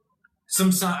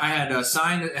a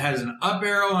sign that has an up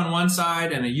arrow on one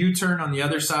side and a U-turn on the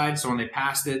other side. So when they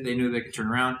passed it, they knew they could turn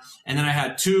around. And then I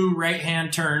had 2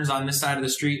 right-hand turns on this side of the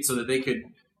street so that they could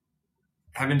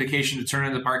have indication to turn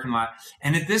into the parking lot.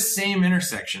 And at this same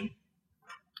intersection,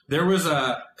 there was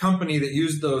a company that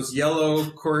used those yellow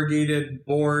corrugated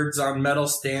boards on metal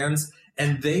stands,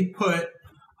 and they put,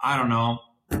 I don't know,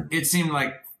 it seemed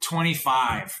like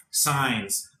 25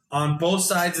 signs on both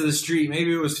sides of the street.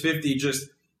 Maybe it was 50, just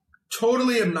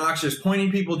totally obnoxious,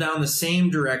 pointing people down the same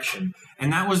direction.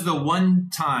 And that was the one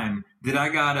time that I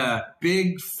got a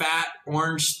big fat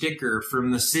orange sticker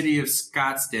from the city of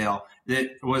Scottsdale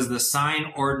that was the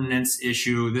sign ordinance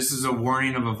issue. This is a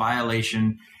warning of a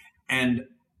violation. And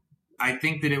I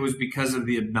think that it was because of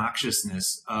the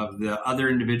obnoxiousness of the other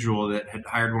individual that had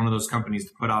hired one of those companies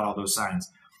to put out all those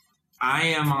signs. I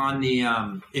am on the,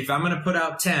 if I'm going to put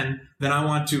out 10, then I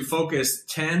want to focus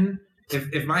 10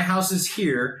 if my house is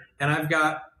here and I've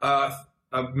got a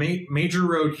major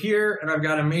road here and I've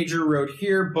got a major road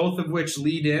here, both of which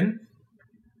lead in,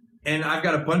 and I've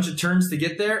got a bunch of turns to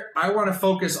get there, I want to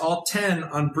focus all 10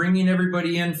 on bringing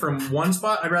everybody in from one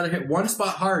spot. I'd rather hit one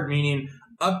spot hard, meaning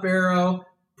up arrow,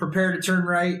 prepare to turn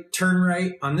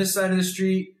right on this side of the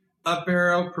street, up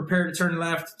arrow, prepare to turn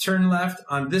left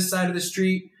on this side of the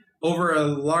street, over a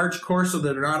large course so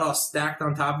that they're not all stacked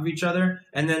on top of each other,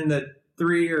 and then the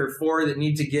 3 or 4 that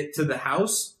need to get to the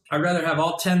house. I'd rather have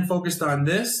all 10 focused on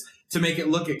this to make it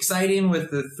look exciting with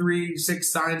the 3-6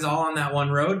 signs all on that one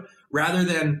road, rather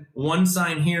than one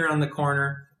sign here on the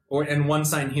corner and one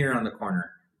sign here on the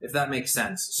corner, if that makes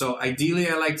sense. So ideally,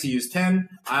 I like to use 10.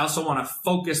 I also want to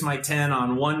focus my 10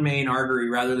 on one main artery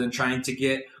rather than trying to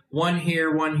get one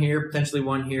here, potentially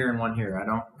one here, and one here.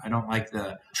 I don't like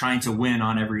the trying to win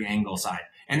on every angle side.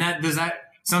 And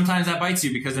sometimes that bites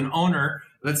you, because an owner,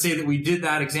 let's say that we did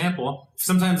that example,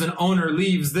 sometimes an owner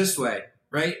leaves this way,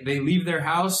 right? They leave their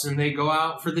house and they go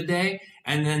out for the day,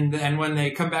 and when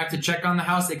they come back to check on the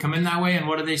house, they come in that way, and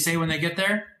what do they say when they get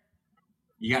there?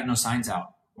 You got no signs out.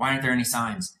 Why aren't there any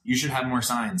signs? You should have more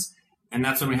signs. And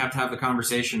that's when we have to have the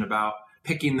conversation about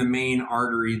picking the main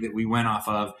artery that we went off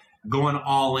of, going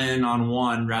all in on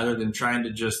one rather than trying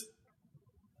to just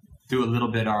do a little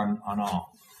bit on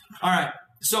all. All right.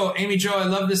 So, Amy Jo, I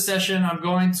love this session. I'm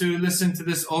going to listen to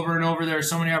this over and over. There are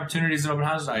so many opportunities in open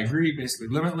houses. I agree. Basically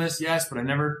limitless, yes, but I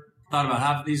never thought about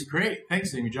half of these. Great.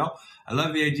 Thanks, Amy Jo. I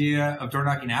love the idea of door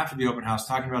knocking after the open house,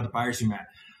 talking about the buyers you met.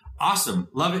 Awesome.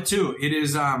 Love it too. It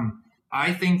is,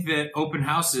 I think that open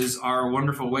houses are a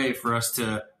wonderful way for us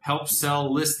to help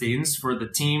sell listings for the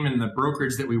team and the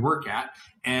brokerage that we work at,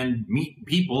 and meet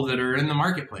people that are in the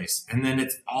marketplace. And then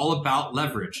it's all about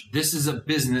leverage. This is a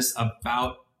business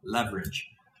about leverage.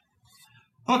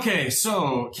 Okay,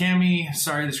 so Cami,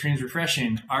 sorry, the screen's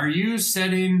refreshing. Are you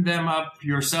setting them up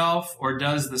yourself, or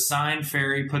does the sign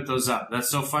fairy put those up? That's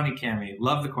so funny, Cami.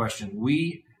 Love the question.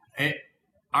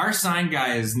 Our sign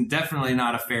guy is definitely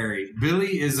not a fairy.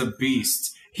 Billy is a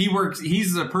beast.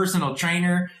 He's a personal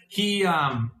trainer. He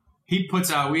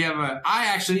puts out,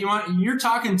 you're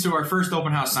talking to our first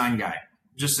open house sign guy,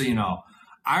 just so you know.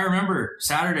 I remember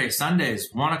Saturdays, Sundays,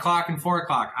 1 o'clock and 4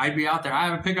 o'clock, I'd be out there. I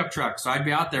have a pickup truck, so I'd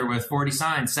be out there with 40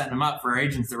 signs, setting them up for our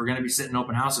agents that were going to be sitting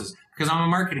open houses, because I'm a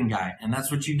marketing guy, and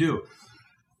that's what you do.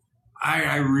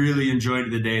 I really enjoyed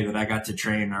the day that I got to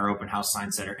train our open house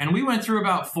sign setter. And we went through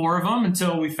about 4 of them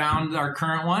until we found our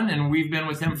current one, and we've been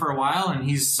with him for a while, and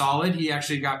he's solid. He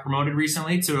actually got promoted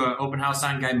recently to an open house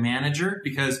sign guy manager,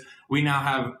 because we now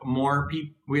have more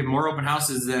open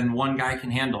houses than one guy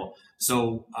can handle.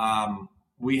 So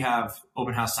we have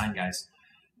open house sign guys.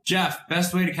 Jeff,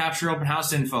 best way to capture open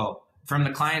house info from the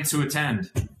clients who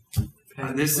attend.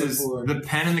 This is the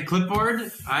pen and the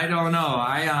clipboard. I don't know.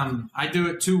 I do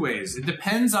it 2 ways. It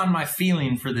depends on my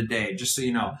feeling for the day, just so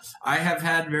you know. I've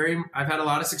had a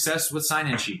lot of success with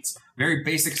sign-in sheets. Very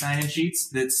basic sign-in sheets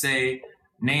that say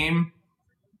name,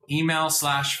 email /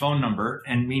 phone number,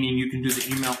 and meaning you can do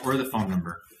the email or the phone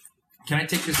number. Can I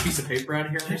take this piece of paper out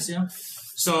of here, Mauricio?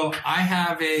 So I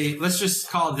have let's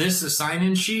just call this a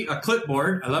sign-in sheet, a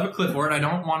clipboard. I love a clipboard. I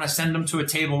don't want to send them to a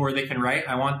table where they can write.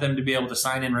 I want them to be able to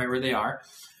sign in right where they are.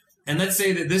 And let's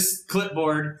say that this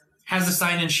clipboard has a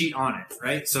sign-in sheet on it,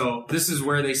 right? So this is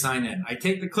where they sign in. I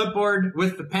take the clipboard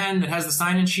with the pen that has the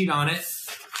sign-in sheet on it,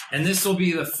 and this will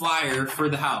be the flyer for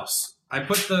the house. I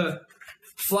put the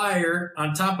flyer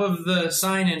on top of the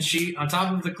sign-in sheet, on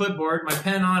top of the clipboard, my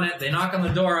pen on it. They knock on the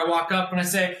door. I walk up and I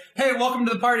say, "Hey, welcome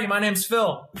to the party. My name's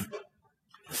Phil."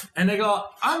 And they go,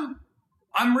 I'm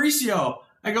Mauricio.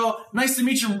 I go, "Nice to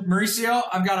meet you, Mauricio.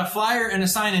 I've got a flyer and a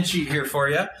sign-in sheet here for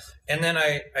you." And then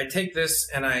I take this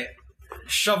and I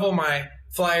shovel my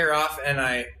flyer off and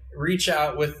I reach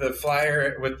out with the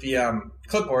flyer, with the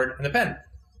clipboard and the pen.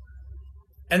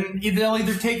 And they'll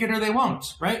either take it or they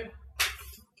won't, right?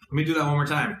 Let me do that one more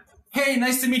time. "Hey,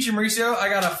 nice to meet you, Mauricio. I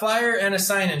got a flyer and a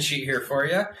sign-in sheet here for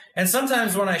you." And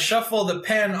sometimes when I shuffle the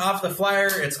pen off the flyer,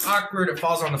 it's awkward. It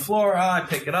falls on the floor. I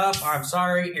pick it up. "I'm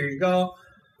sorry. Here you go."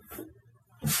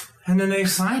 And then they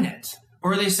sign it.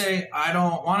 Or they say, "I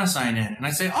don't want to sign in." And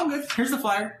I say, "All good. Here's the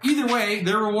flyer." Either way,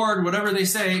 their reward, whatever they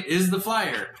say, is the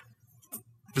flyer.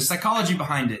 The psychology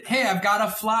behind it. "Hey, I've got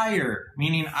a flyer,"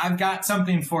 meaning I've got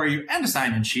something for you and a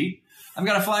sign-in sheet. I've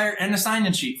got a flyer and a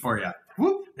sign-in sheet for you.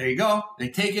 Whoop, there you go. They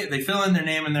take it, they fill in their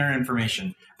name and their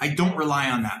information. I don't rely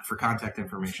on that for contact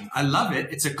information. I love it.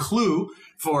 It's a clue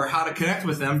for how to connect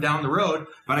with them down the road,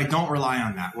 but I don't rely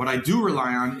on that. What I do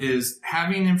rely on is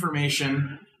having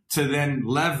information to then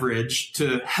leverage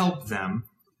to help them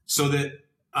so that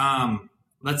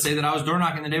let's say that I was door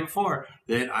knocking the day before,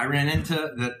 that I ran into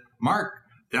that Mark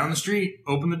down the street,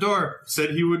 opened the door,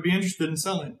 said he would be interested in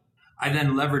selling. I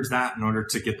then leverage that in order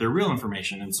to get their real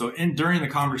information. And so during the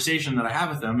conversation that I have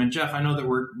with them, and Jeff, I know that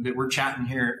we're chatting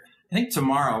here, I think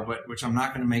tomorrow, but which I'm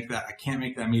not going to make that. I can't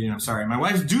make that meeting. I'm sorry. My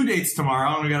wife's due date's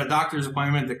tomorrow, and we got a doctor's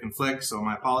appointment that conflicts, so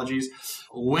my apologies.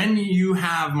 When you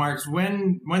have, Marks,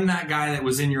 when that guy that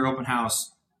was in your open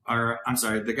house, or I'm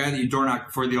sorry, the guy that you door knocked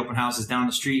before the open house is down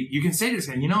the street, you can say to this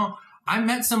guy, I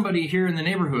met somebody here in the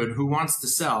neighborhood who wants to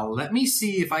sell. Let me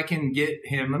see if I can get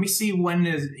him. Let me see when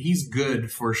he's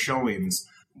good for showings.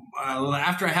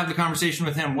 After I have the conversation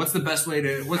with him, what's the best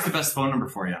phone number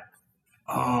for you?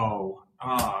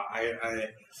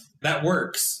 That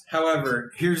works.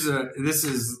 However,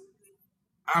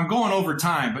 I'm going over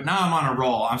time, but now I'm on a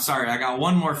roll. I'm sorry. I got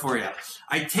one more for you.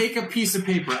 I take a piece of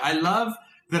paper. I love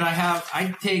that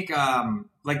I take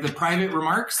like the private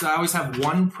remarks. I always have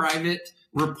one private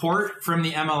report from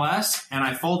the MLS, and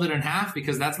I fold it in half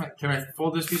because can I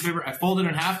fold this piece of paper? I fold it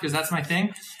in half because that's my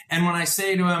thing. And when I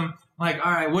say to him, like,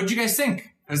 all right, what'd you guys think?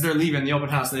 As they're leaving the open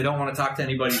house and they don't want to talk to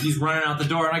anybody, he's running out the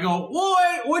door, and I go,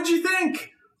 what'd you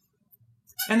think?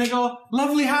 And they go,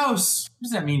 lovely house. What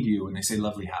does that mean to you when they say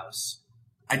lovely house?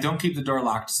 I don't keep the door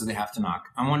locked, so they have to knock.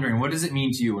 I'm wondering, what does it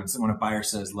mean to you when a buyer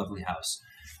says lovely house?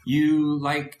 You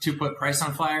like to put price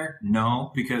on flyer?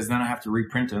 No, because then I have to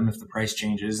reprint them if the price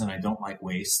changes, and I don't like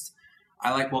waste.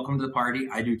 I like welcome to the party.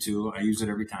 I do too. I use it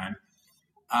every time.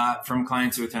 From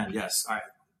clients who attend, yes. All right.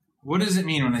 What does it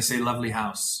mean when they say lovely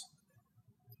house?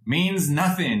 Means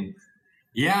nothing.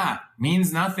 Yeah,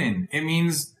 means nothing. It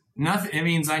means nothing. It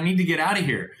means I need to get out of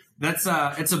here. It's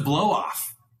a blow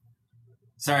off.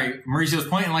 Sorry, Mauricio's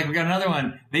pointing like we got another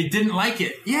one. They didn't like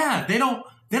it. Yeah, they don't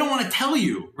want to tell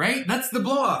you, right? That's the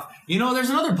blow off. There's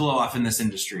another blow off in this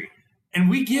industry, and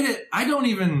we get it. I don't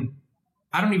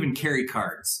even carry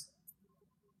cards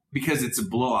because it's a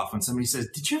blow off when somebody says,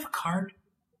 "Did you have a card?"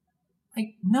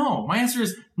 Like, no. My answer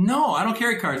is no. I don't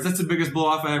carry cards. That's the biggest blow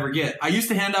off I ever get. I used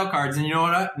to hand out cards, and you know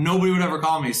what? Nobody would ever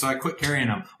call me, so I quit carrying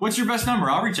them. What's your best number?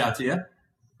 I'll reach out to you.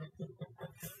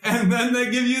 And then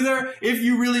they give you if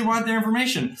you really want their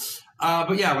information.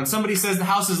 But yeah, when somebody says the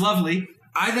house is lovely,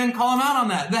 I then call them out on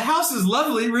that. The house is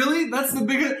lovely, really? That's the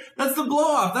blow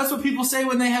off. That's what people say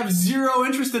when they have zero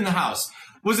interest in the house.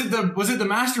 Was it the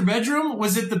master bedroom?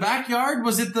 Was it the backyard?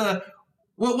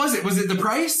 What was it? Was it the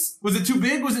price? Was it too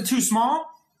big? Was it too small?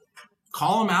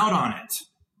 Call them out on it.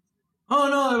 Oh,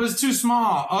 no, it was too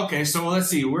small. Okay, so let's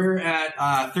see. We're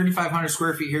at 3,500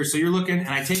 square feet here. So you're looking, and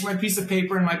I take my piece of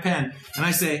paper and my pen,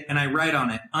 and I write on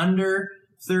it, under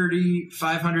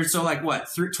 3,500. So like what?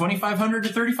 2,500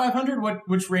 to 3,500?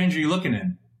 Which range are you looking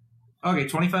in? Okay,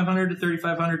 2,500 to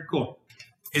 3,500. Cool.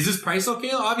 Is this price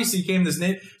okay? Obviously, you came this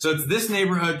so it's this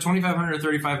neighborhood, 2,500 to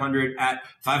 3,500 at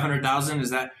 500,000. Is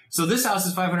that so? This house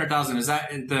is 500,000. Is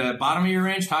that at the bottom of your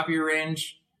range, top of your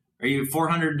range? Are you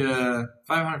 400 to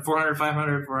 500, 400,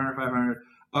 500, 400, 500?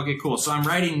 Okay, cool. So I'm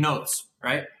writing notes,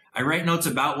 right? I write notes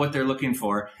about what they're looking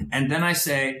for, and then I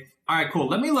say, all right, cool.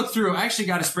 Let me look through. I actually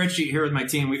got a spreadsheet here with my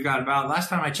team. We've got last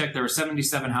time I checked, there were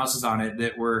 77 houses on it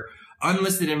that were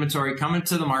unlisted inventory coming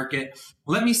to the market.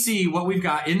 Let me see what we've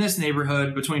got in this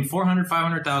neighborhood between 400,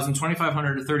 500,000,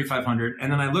 2,500 to 3,500.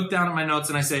 And then I look down at my notes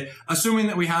and I say, assuming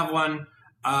that we have one,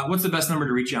 what's the best number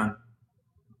to reach you on?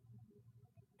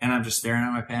 And I'm just staring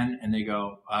at my pen, and they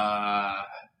go, and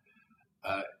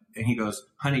he goes,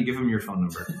 honey, give him your phone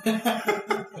number.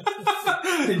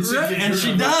 And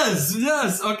she does.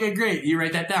 Yes. Okay, great. You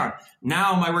write that down.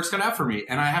 Now my work's cut out for me,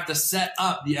 and I have to set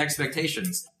up the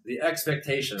expectations. The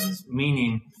expectations,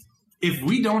 meaning if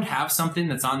we don't have something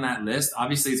that's on that list,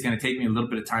 obviously it's going to take me a little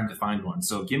bit of time to find one.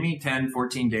 So give me 10,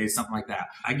 14 days, something like that.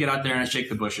 I get out there and I shake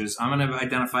the bushes. I'm going to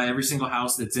identify every single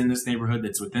house that's in this neighborhood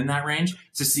that's within that range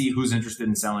to see who's interested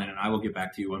in selling, and I will get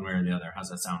back to you one way or the other. How's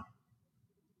that sound?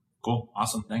 Cool.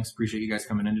 Awesome. Thanks. Appreciate you guys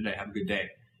coming in today. Have a good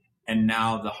day. And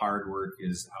now the hard work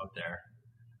is out there.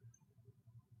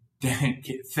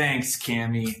 Thanks,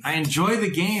 Cammie. I enjoy the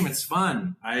game. It's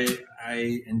fun. I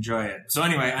enjoy it. So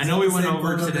anyway, I know we went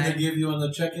over today. That they give you on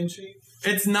the check-in sheet?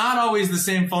 It's not always the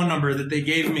same phone number that they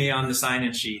gave me on the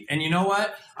sign-in sheet. And you know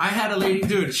what? I had a lady,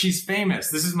 dude, she's famous.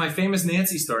 This is my famous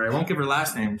Nancy story. I won't give her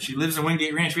last name. She lives in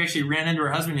Wingate Ranch. We actually ran into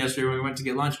her husband yesterday when we went to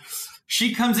get lunch.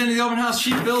 She comes into the open house.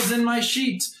 She fills in my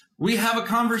sheet. We have a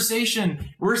conversation.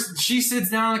 She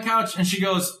sits down on the couch and she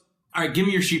goes, all right, give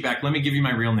me your sheet back. Let me give you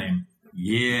my real name.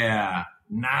 Yeah.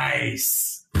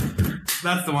 Nice.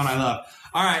 That's the one I love.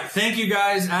 All right. Thank you,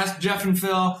 guys. Ask Jeff and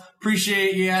Phil.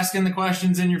 Appreciate you asking the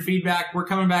questions and your feedback. We're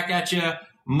coming back at you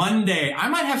Monday. I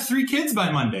might have 3 kids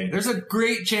by Monday. There's a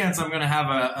great chance I'm going to have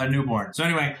a newborn. So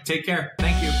anyway, take care.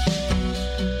 Thank you.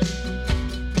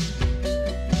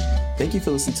 Thank you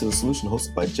for listening to The Solution,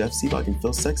 hosted by Jeff Seabach and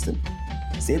Phil Sexton.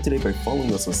 Stay up to date by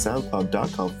following us on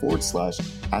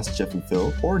SoundCloud.com/Ask Jeff and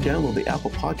Phil, or download the Apple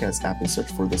Podcast app and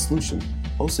search for The Solution,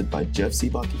 hosted by Jeff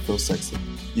Seabach and Phil Sexton.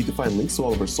 You can find links to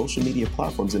all of our social media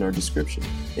platforms in our description,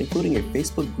 including a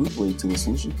Facebook group link to The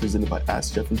Solution presented by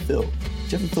Ask Jeff and Phil.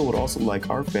 Jeff and Phil would also like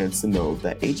our fans to know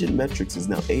that Agent Metrics is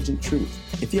now Agent Truth.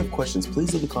 If you have questions,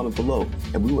 please leave a comment below,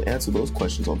 and we will answer those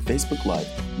questions on Facebook Live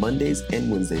Mondays and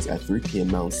Wednesdays at 3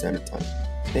 p.m. Mountain Standard Time.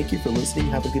 Thank you for listening.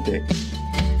 Have a good day.